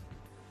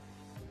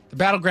 The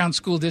Battleground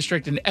School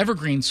District and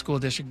Evergreen School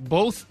District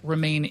both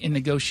remain in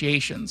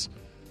negotiations.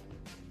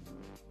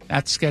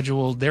 That's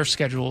scheduled. Their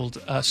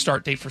scheduled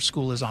start date for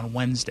school is on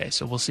Wednesday,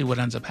 so we'll see what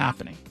ends up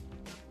happening.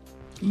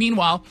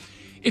 Meanwhile,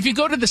 if you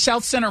go to the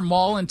South Center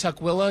Mall in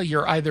Tukwila,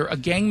 you're either a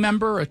gang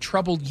member, a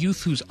troubled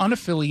youth who's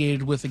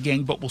unaffiliated with a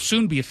gang but will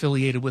soon be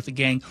affiliated with a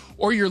gang,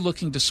 or you're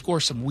looking to score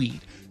some weed.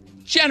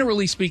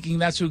 Generally speaking,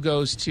 that's who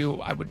goes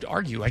to, I would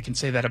argue, I can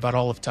say that about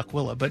all of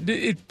Tukwila, but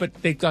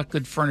they've got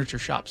good furniture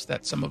shops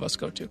that some of us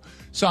go to.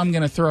 So I'm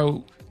going to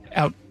throw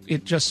out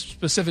it just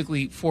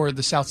specifically for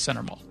the South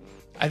Center Mall.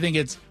 I think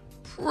it's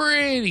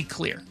pretty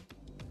clear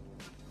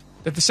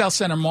that the South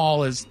Center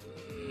Mall is,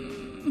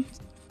 do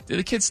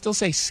the kids still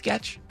say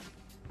sketch?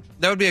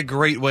 That would be a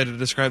great way to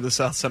describe the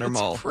South Center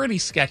Mall. It's pretty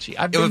sketchy.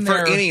 I've been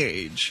there for any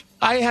age.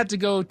 I had to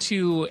go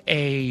to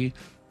a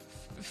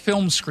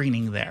film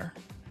screening there.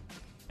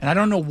 And I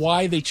don't know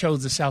why they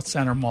chose the South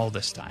Center Mall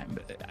this time.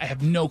 I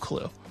have no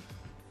clue.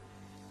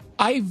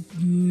 I've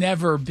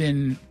never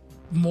been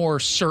more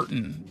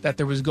certain that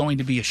there was going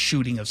to be a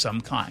shooting of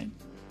some kind.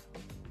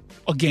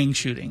 A gang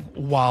shooting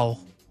while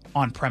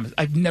on premise.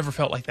 I've never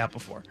felt like that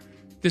before.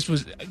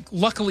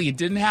 Luckily it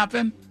didn't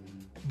happen,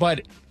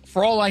 but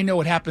for all I know,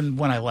 it happened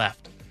when I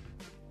left.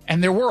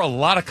 And there were a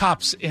lot of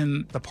cops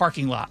in the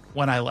parking lot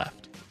when I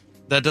left.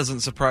 That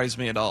doesn't surprise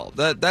me at all.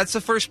 That's the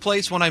first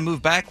place when I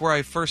moved back where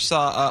I first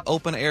saw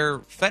open-air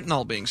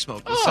fentanyl being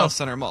smoked, the South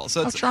Center Mall.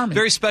 So it's charming.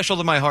 Very special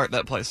to my heart,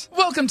 that place.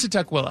 Welcome to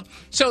Tukwila.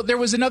 So there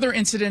was another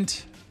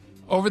incident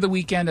over the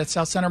weekend at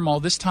South Center Mall.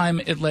 This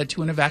time it led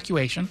to an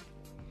evacuation.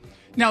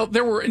 Now,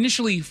 there were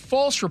initially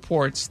false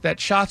reports that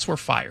shots were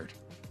fired.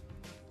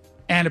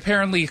 And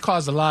apparently it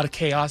caused a lot of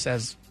chaos,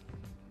 as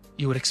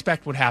you would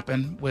expect would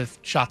happen with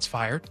shots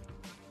fired.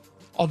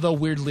 Although,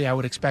 weirdly, I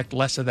would expect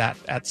less of that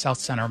at South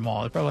Center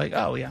Mall. They're probably like,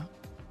 oh, yeah.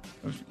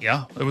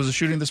 Yeah, there was a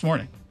shooting this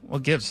morning.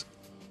 What gives?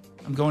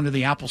 I'm going to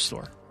the Apple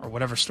store or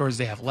whatever stores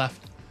they have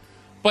left.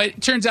 But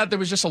it turns out there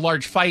was just a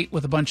large fight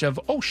with a bunch of,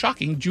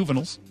 shocking,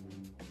 juveniles.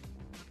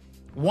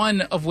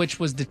 One of which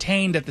was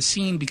detained at the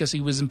scene because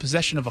he was in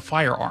possession of a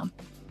firearm.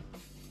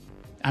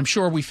 I'm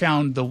sure we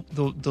found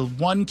the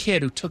one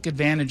kid who took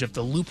advantage of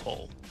the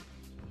loophole.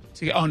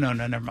 No,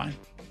 never mind.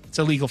 It's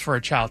illegal for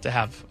a child to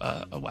have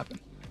a weapon.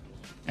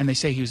 And they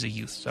say he was a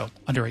youth, so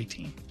under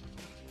 18.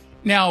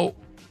 Now,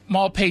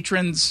 mall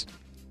patrons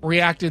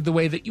reacted the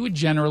way that you would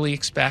generally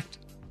expect,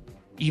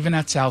 even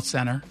at South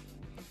Center.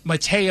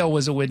 Mateo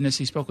was a witness.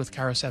 He spoke with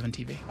Caro 7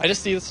 TV. I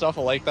just see stuff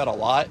like that a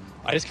lot.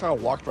 I just kind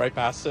of walked right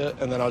past it,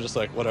 and then I was just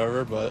like,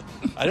 whatever, but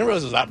I didn't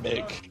realize it was that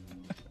big.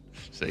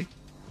 See?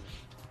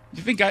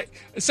 You think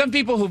some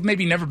people who've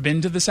maybe never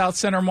been to the South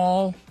Center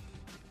Mall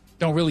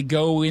don't really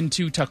go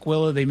into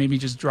Tukwila. They maybe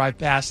just drive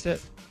past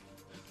it.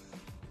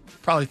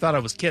 Probably thought I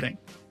was kidding.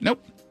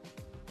 Nope.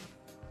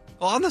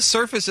 Well, on the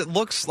surface, it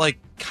looks like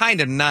kind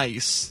of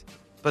nice,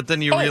 but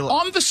then you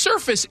realize... on the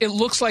surface, it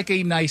looks like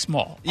a nice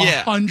mall.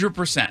 Yeah.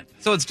 100%.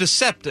 So it's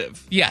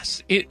deceptive.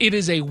 Yes. It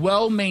is a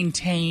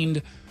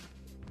well-maintained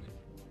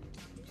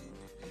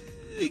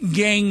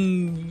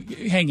gang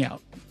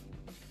hangout.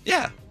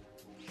 Yeah.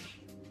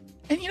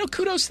 And,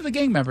 kudos to the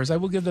gang members. I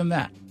will give them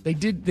that. They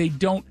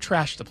don't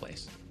trash the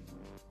place.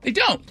 They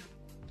don't.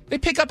 They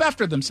pick up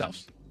after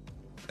themselves.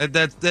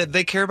 That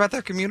they care about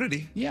their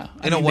community. Yeah.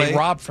 In a way. They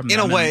rob from them.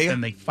 In a way.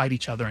 And they fight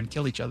each other and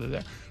kill each other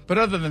there. But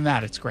other than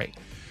that, it's great.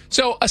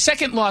 So a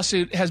second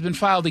lawsuit has been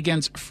filed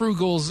against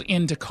Frugals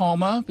in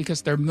Tacoma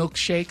because their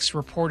milkshakes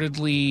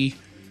reportedly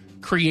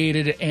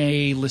created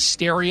a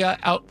listeria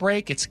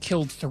outbreak. It's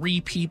killed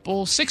 3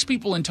 people. 6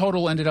 people in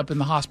total ended up in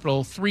the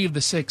hospital. 3 of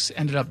the 6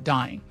 ended up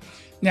dying.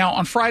 Now,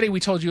 on Friday,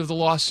 we told you of the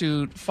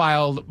lawsuit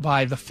filed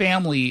by the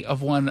family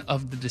of one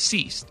of the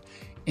deceased.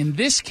 In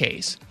this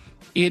case,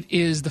 it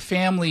is the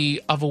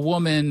family of a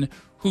woman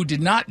who did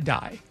not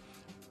die,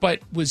 but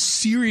was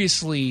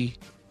seriously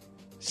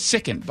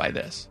sickened by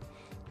this.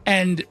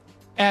 And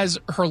as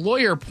her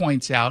lawyer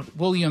points out,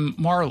 William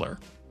Marler,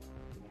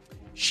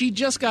 she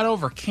just got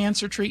over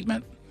cancer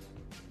treatment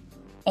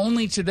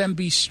only to then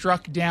be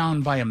struck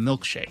down by a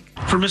milkshake.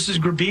 For Mrs.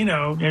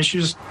 Grabino, she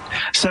was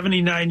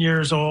 79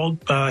 years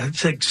old,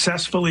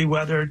 successfully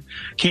weathered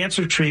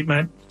cancer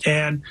treatment.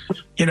 And,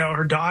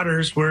 her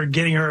daughters were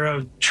getting her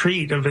a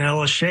treat, a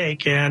vanilla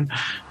shake, and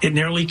it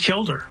nearly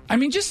killed her. I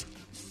mean, just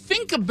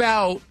think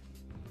about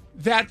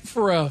that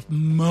for a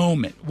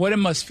moment, what it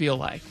must feel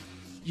like.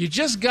 You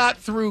just got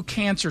through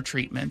cancer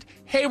treatment.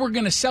 Hey, we're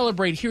going to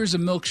celebrate. Here's a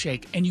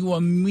milkshake. And you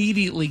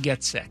immediately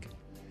get sick.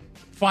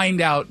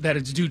 Find out that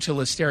it's due to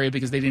listeria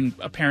because they didn't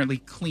apparently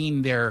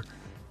clean their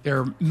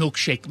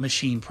milkshake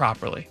machine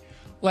properly.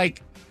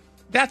 Like,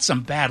 that's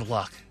some bad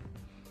luck.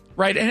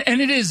 Right? And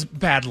it is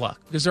bad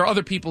luck because there are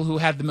other people who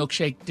had the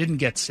milkshake, didn't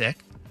get sick.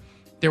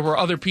 There were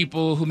other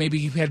people who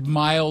maybe had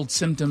mild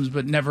symptoms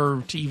but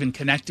never to even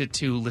connect it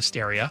to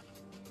listeria.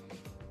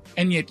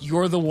 And yet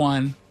you're the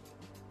one,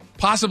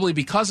 possibly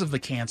because of the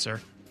cancer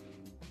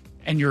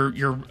and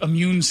your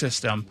immune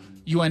system,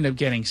 you end up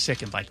getting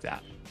sickened like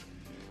that.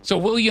 So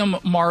William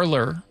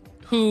Marler,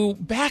 who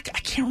I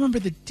can't remember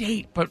the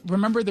date, but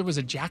remember there was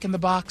a Jack in the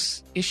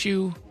Box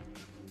issue?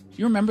 Do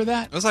you remember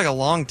that? It was like a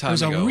long time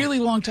ago. It was a really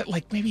long time,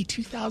 like maybe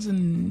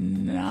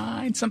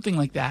 2009, something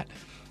like that.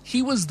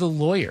 He was the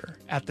lawyer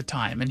at the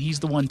time, and he's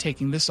the one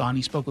taking this on.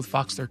 He spoke with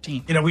Fox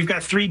 13. We've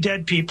got 3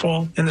 dead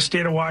people in the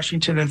state of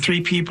Washington and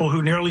 3 people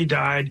who nearly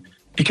died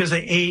because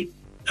they ate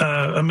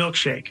a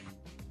milkshake.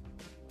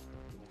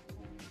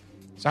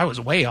 So I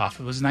was way off.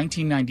 It was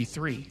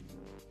 1993.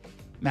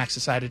 Max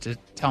decided to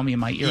tell me in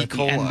my ear at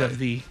the end of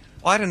the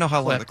Well, I didn't know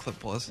how long the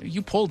clip was.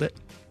 You pulled it.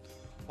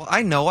 Well,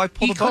 I know. I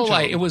pulled a bunch of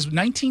them. It was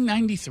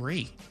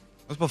 1993. It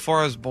was before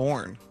I was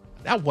born.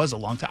 That was a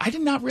long time. I did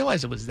not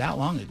realize it was that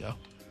long ago.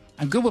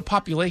 I'm good with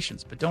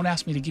populations, but don't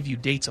ask me to give you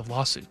dates of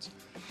lawsuits.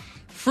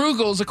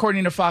 Frugals,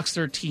 according to Fox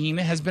 13,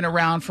 has been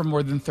around for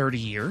more than 30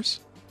 years.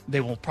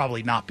 They will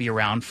probably not be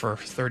around for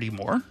 30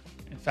 more.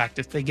 In fact,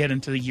 if they get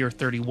into the year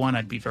 31,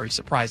 I'd be very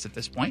surprised at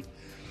this point.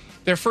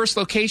 Their first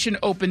location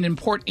opened in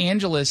Port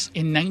Angeles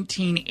in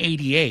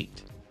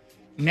 1988.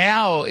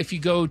 Now, if you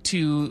go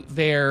to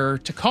their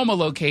Tacoma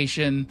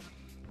location,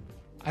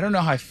 I don't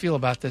know how I feel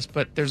about this,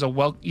 but there's the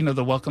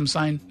welcome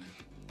sign.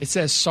 It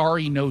says,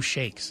 "Sorry, no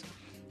shakes."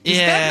 Does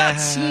that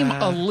not seem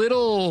a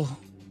little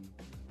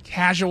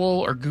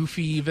casual or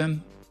goofy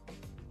even?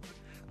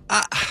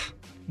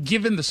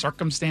 Given the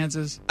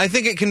circumstances? I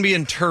think it can be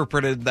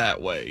interpreted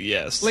that way,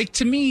 yes. Like,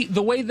 to me,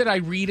 the way that I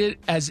read it,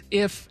 as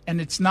if,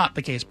 and it's not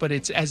the case, but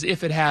it's as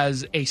if it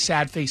has a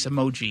sad face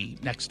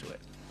emoji next to it.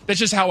 That's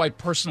just how I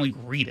personally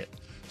read it.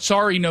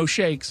 Sorry, no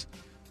shakes.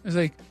 It's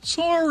like,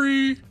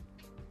 sorry,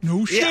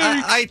 no shakes.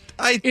 Yeah,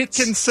 I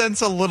can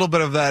sense a little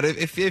bit of that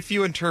if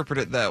you interpret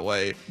it that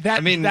way.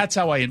 That's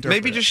how I interpret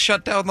it. Maybe just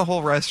shut down the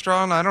whole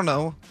restaurant. I don't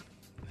know.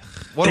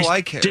 What do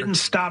I care? They didn't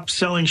stop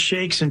selling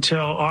shakes until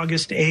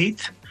August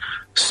 8th.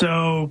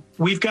 So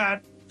we've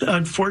got,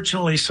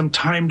 unfortunately, some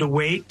time to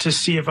wait to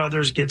see if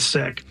others get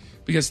sick.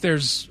 Because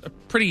there's a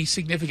pretty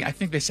significant, I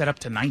think they said up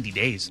to 90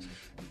 days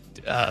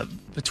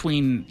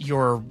between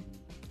your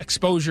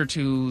exposure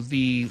to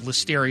the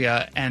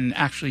listeria and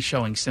actually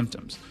showing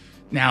symptoms.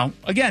 Now,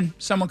 again,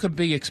 someone could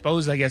be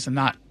exposed, I guess, and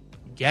not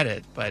get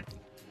it, but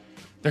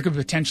there could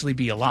potentially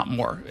be a lot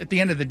more. At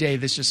the end of the day,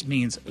 this just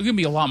means there's going to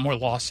be a lot more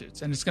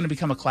lawsuits, and it's going to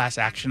become a class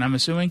action, I'm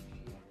assuming.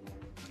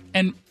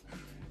 And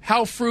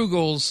how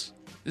Frugals,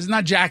 this is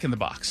not Jack in the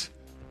Box.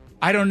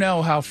 I don't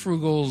know how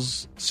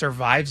Frugals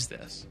survives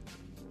this.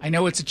 I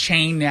know it's a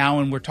chain now,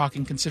 and we're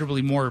talking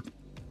considerably more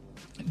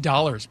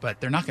dollars, but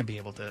they're not going to be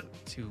able to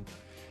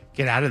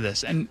get out of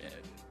this. And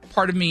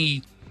part of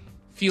me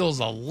feels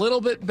a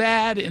little bit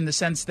bad in the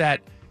sense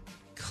that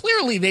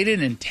clearly they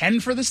didn't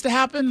intend for this to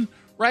happen,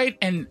 right?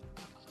 And,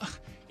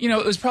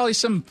 it was probably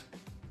some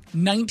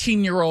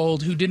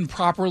 19-year-old who didn't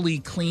properly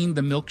clean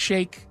the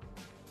milkshake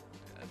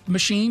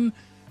machine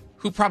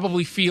who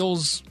probably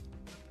feels,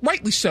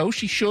 rightly so,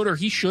 she should or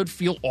he should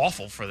feel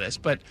awful for this.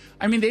 But,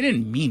 they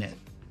didn't mean it.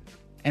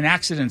 And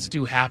accidents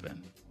do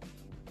happen.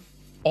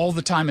 All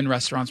the time in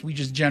restaurants, we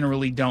just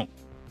generally don't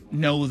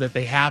know that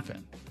they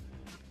happen.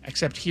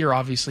 Except here,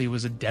 obviously, it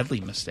was a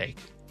deadly mistake.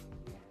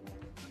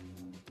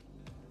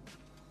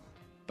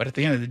 But at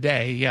the end of the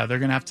day, yeah, they're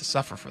going to have to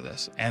suffer for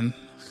this. And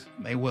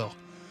they will.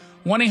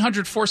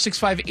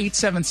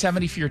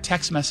 1-800-465-8770 for your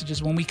text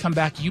messages. When we come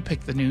back, you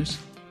pick the news.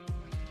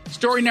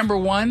 Story number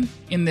one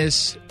in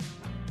this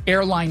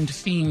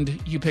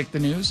airline-themed You Pick the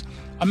News.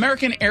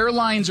 American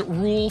Airlines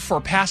rule for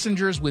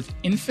passengers with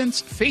infants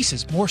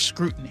faces more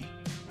scrutiny.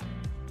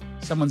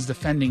 Someone's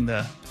defending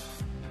the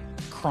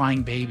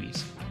crying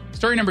babies.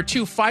 Story number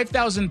two,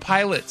 5,000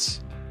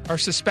 pilots are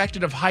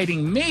suspected of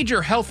hiding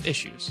major health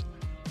issues,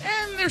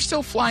 and they're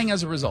still flying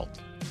as a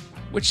result.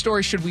 Which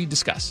story should we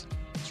discuss?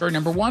 Story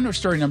number one or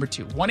story number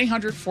two?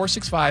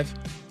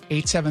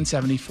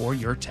 1-800-465-8770 for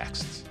your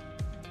texts.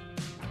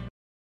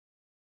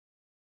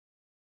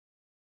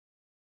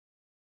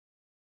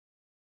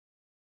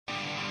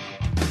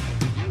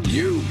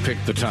 You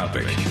pick the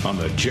topic on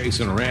the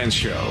Jason Rand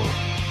Show.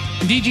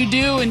 Indeed you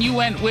do, and you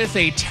went with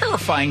a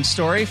terrifying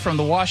story from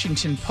the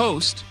Washington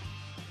Post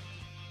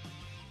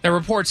that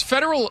reports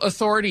federal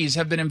authorities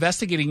have been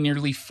investigating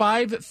nearly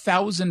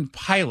 5,000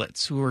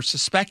 pilots who are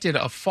suspected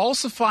of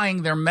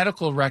falsifying their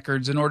medical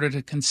records in order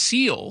to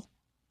conceal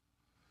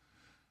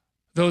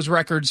those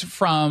records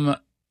from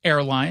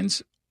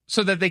airlines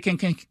so that they can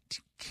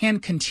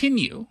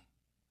continue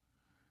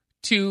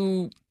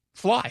to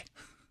fly.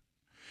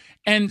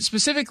 And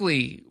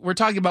specifically, we're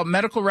talking about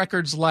medical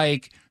records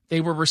like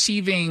they were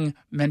receiving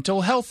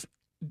mental health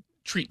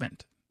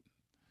treatment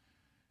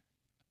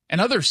and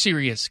other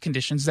serious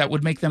conditions that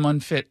would make them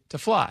unfit to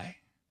fly.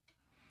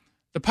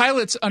 The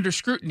pilots under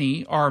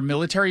scrutiny are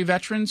military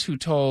veterans who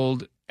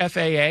told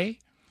FAA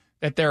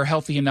that they're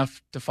healthy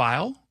enough to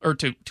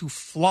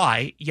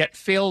fly, yet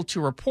failed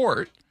to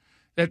report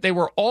that they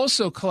were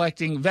also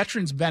collecting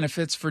veterans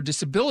benefits for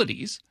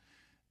disabilities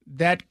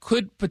that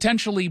could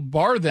potentially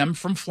bar them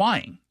from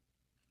flying.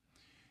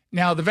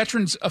 Now, the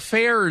Veterans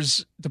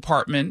Affairs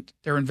Department,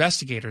 their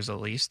investigators at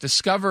least,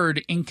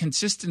 discovered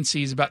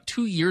inconsistencies about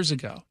 2 years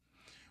ago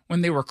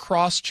when they were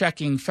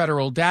cross-checking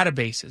federal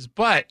databases.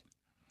 But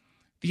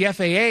the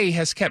FAA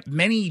has kept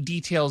many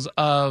details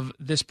of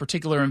this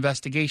particular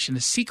investigation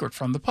a secret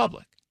from the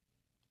public.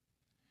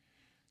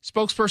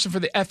 Spokesperson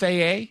for the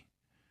FAA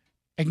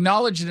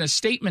acknowledged in a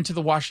statement to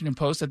the Washington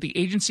Post that the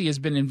agency has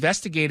been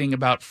investigating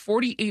about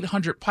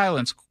 4,800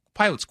 pilots,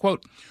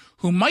 quote,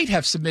 who might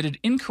have submitted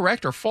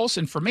incorrect or false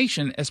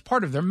information as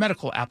part of their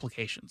medical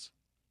applications.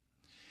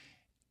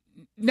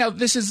 Now,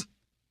 this is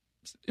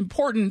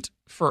important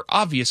for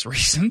obvious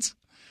reasons.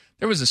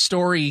 There was a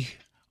story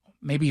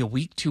maybe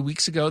 2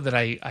 weeks ago that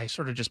I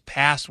sort of just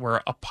passed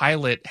where a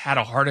pilot had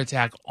a heart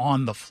attack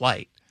on the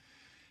flight.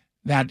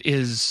 That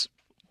is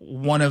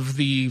one of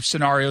the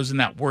scenarios in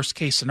that worst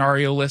case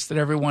scenario list that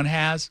everyone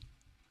has.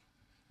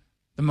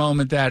 The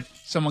moment that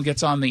someone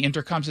gets on the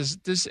intercom, says,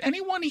 does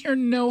anyone here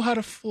know how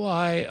to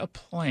fly a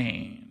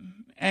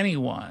plane?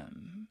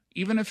 Anyone?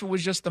 Even if it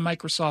was just the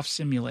Microsoft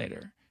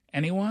simulator.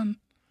 Anyone?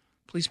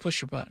 Please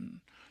push your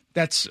button.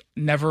 That's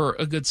never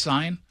a good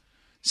sign.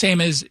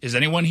 Same as, is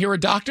anyone here a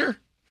doctor?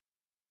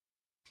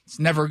 It's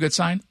never a good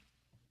sign.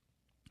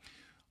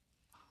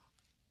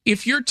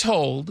 If you're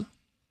told,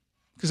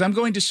 because I'm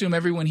going to assume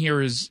everyone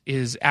here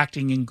is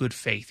acting in good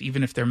faith,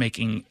 even if they're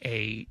making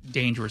a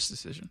dangerous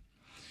decision.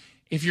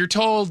 If you're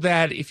told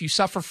that if you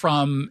suffer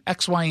from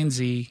X, Y, and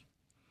Z,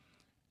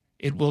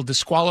 it will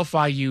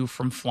disqualify you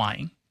from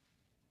flying,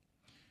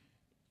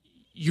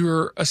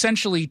 you're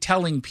essentially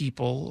telling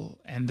people,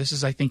 and this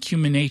is, I think,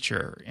 human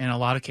nature in a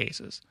lot of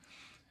cases,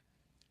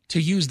 to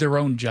use their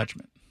own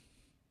judgment.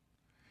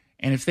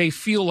 And if they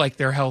feel like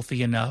they're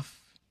healthy enough,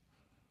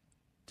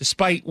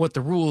 despite what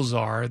the rules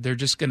are, they're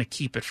just going to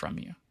keep it from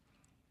you.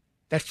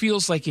 That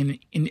feels like an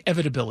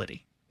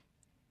inevitability.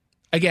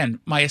 Again,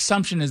 my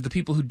assumption is the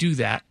people who do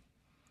that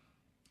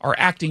are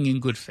acting in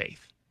good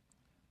faith,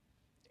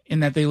 in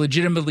that they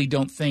legitimately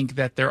don't think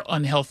that they're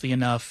unhealthy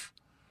enough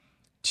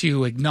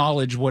to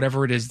acknowledge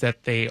whatever it is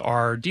that they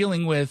are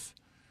dealing with,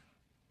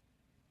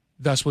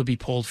 thus would be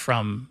pulled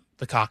from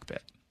the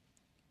cockpit.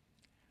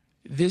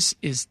 This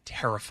is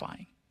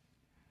terrifying,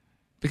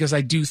 because I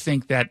do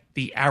think that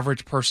the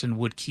average person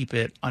would keep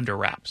it under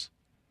wraps.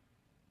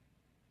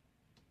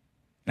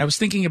 And I was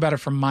thinking about it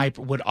from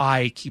would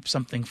I keep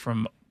something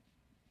from,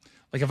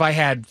 like if I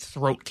had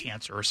throat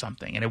cancer or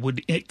something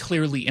and it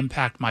clearly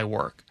impact my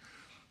work,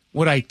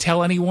 would I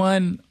tell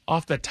anyone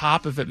off the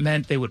top if it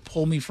meant they would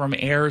pull me from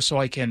air so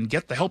I can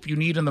get the help you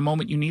need in the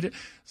moment you need it?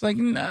 It's like,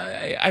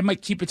 I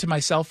might keep it to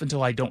myself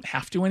until I don't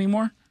have to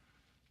anymore.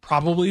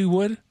 Probably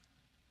would.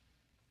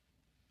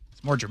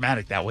 It's more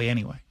dramatic that way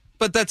anyway.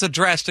 But that's a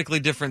drastically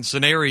different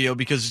scenario,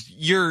 because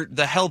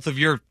the health of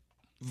your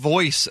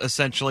voice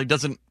essentially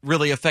doesn't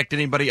really affect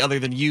anybody other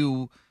than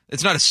you.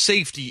 It's not a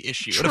safety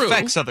issue. True. It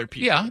affects other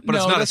people, yeah, but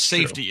it's not a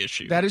safety true.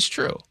 issue. That is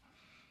true.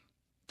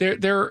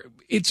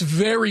 It's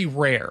very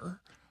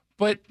rare,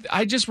 but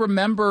I just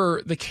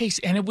remember the case,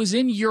 and it was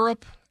in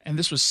Europe, and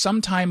this was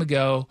some time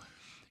ago.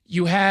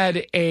 You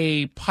had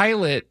a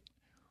pilot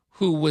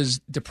who was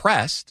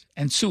depressed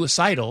and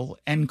suicidal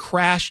and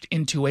crashed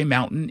into a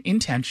mountain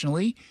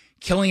intentionally,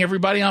 killing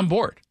everybody on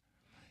board.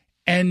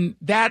 And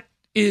that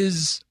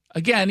is,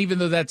 again, even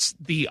though that's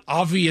the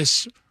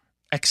obvious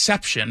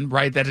exception,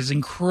 right, that is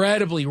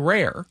incredibly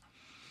rare,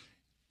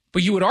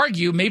 but you would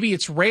argue maybe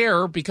it's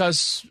rare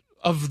because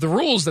of the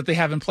rules that they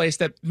have in place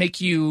that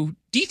make you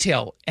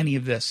detail any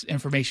of this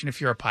information if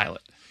you're a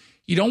pilot.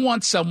 You don't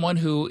want someone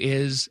who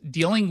is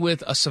dealing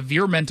with a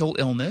severe mental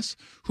illness,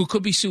 who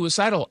could be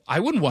suicidal. I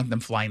wouldn't want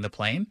them flying the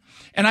plane.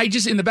 And I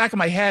just, in the back of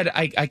my head,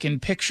 I can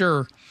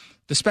picture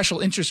the special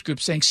interest group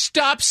saying,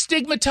 stop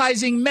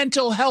stigmatizing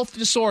mental health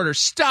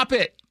disorders. Stop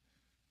it.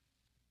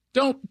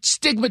 Don't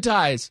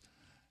stigmatize.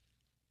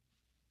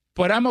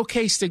 But I'm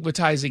okay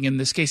stigmatizing in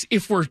this case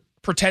if we're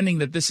pretending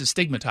that this is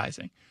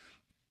stigmatizing,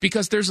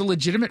 because there's a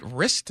legitimate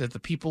risk to the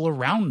people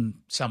around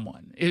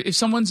someone. If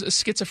someone's a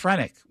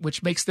schizophrenic,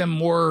 which makes them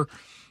more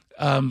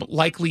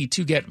likely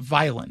to get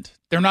violent.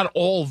 They're not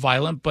all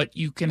violent, but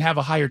you can have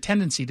a higher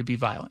tendency to be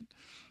violent.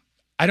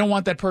 I don't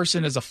want that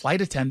person as a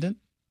flight attendant,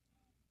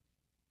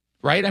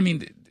 right? I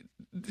mean,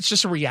 it's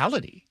just a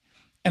reality.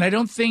 And I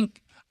don't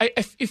think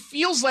it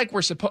feels like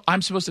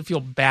I'm supposed to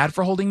feel bad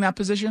for holding that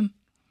position.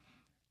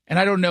 And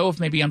I don't know if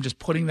maybe I'm just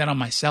putting that on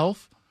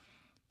myself.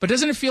 But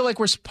doesn't it feel like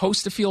we're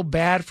supposed to feel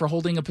bad for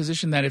holding a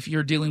position that if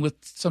you're dealing with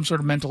some sort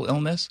of mental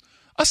illness,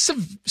 a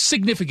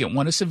significant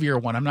one, a severe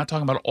one, I'm not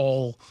talking about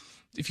all,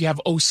 if you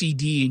have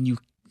OCD and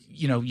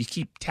you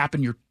keep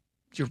tapping your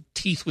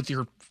teeth with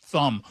your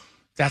thumb,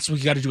 that's what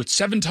you got to do it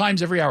 7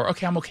 times every hour.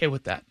 Okay, I'm okay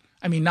with that.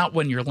 I mean, not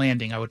when you're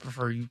landing. I would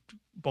prefer you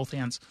both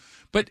hands.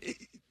 But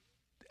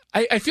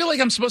I feel like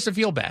I'm supposed to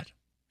feel bad.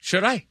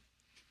 Should I?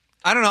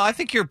 I don't know. I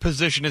think your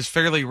position is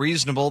fairly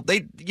reasonable.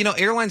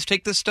 Airlines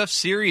take this stuff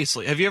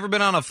seriously. Have you ever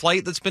been on a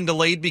flight that's been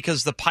delayed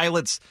because the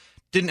pilots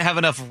didn't have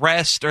enough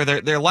rest, or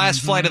their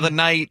last flight of the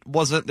night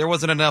there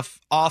wasn't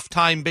enough off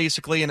time,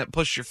 basically, and it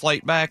pushed your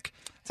flight back?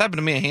 It's happened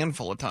to me a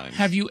handful of times.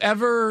 Have you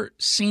ever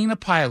seen a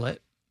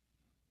pilot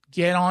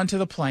get onto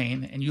the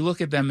plane and you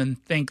look at them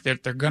and think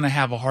that they're going to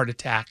have a heart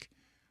attack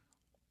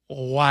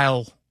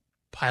while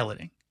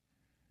piloting?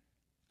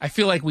 I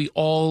feel like we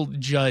all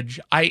judge.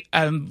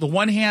 On the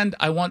one hand,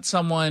 I want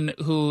someone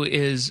who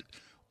is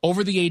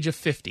over the age of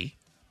 50.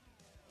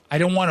 I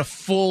don't want a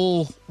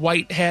full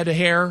white head of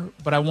hair,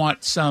 but I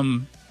want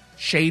some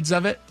shades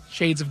of it,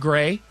 shades of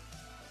gray,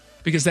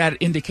 because that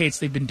indicates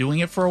they've been doing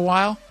it for a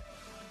while.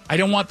 I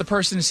don't want the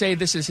person to say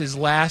this is his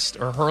last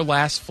or her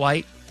last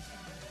flight.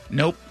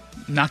 Nope,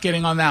 not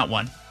getting on that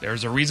one.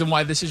 There's a reason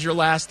why this is your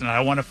last, and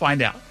I want to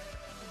find out.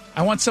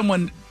 I want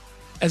someone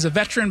as a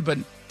veteran, but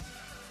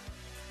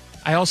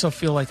I also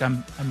feel like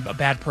I'm a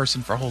bad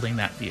person for holding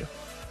that view.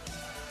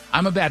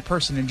 I'm a bad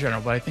person in general,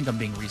 but I think I'm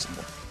being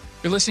reasonable.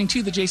 You're listening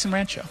to The Jason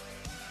Rantz Show.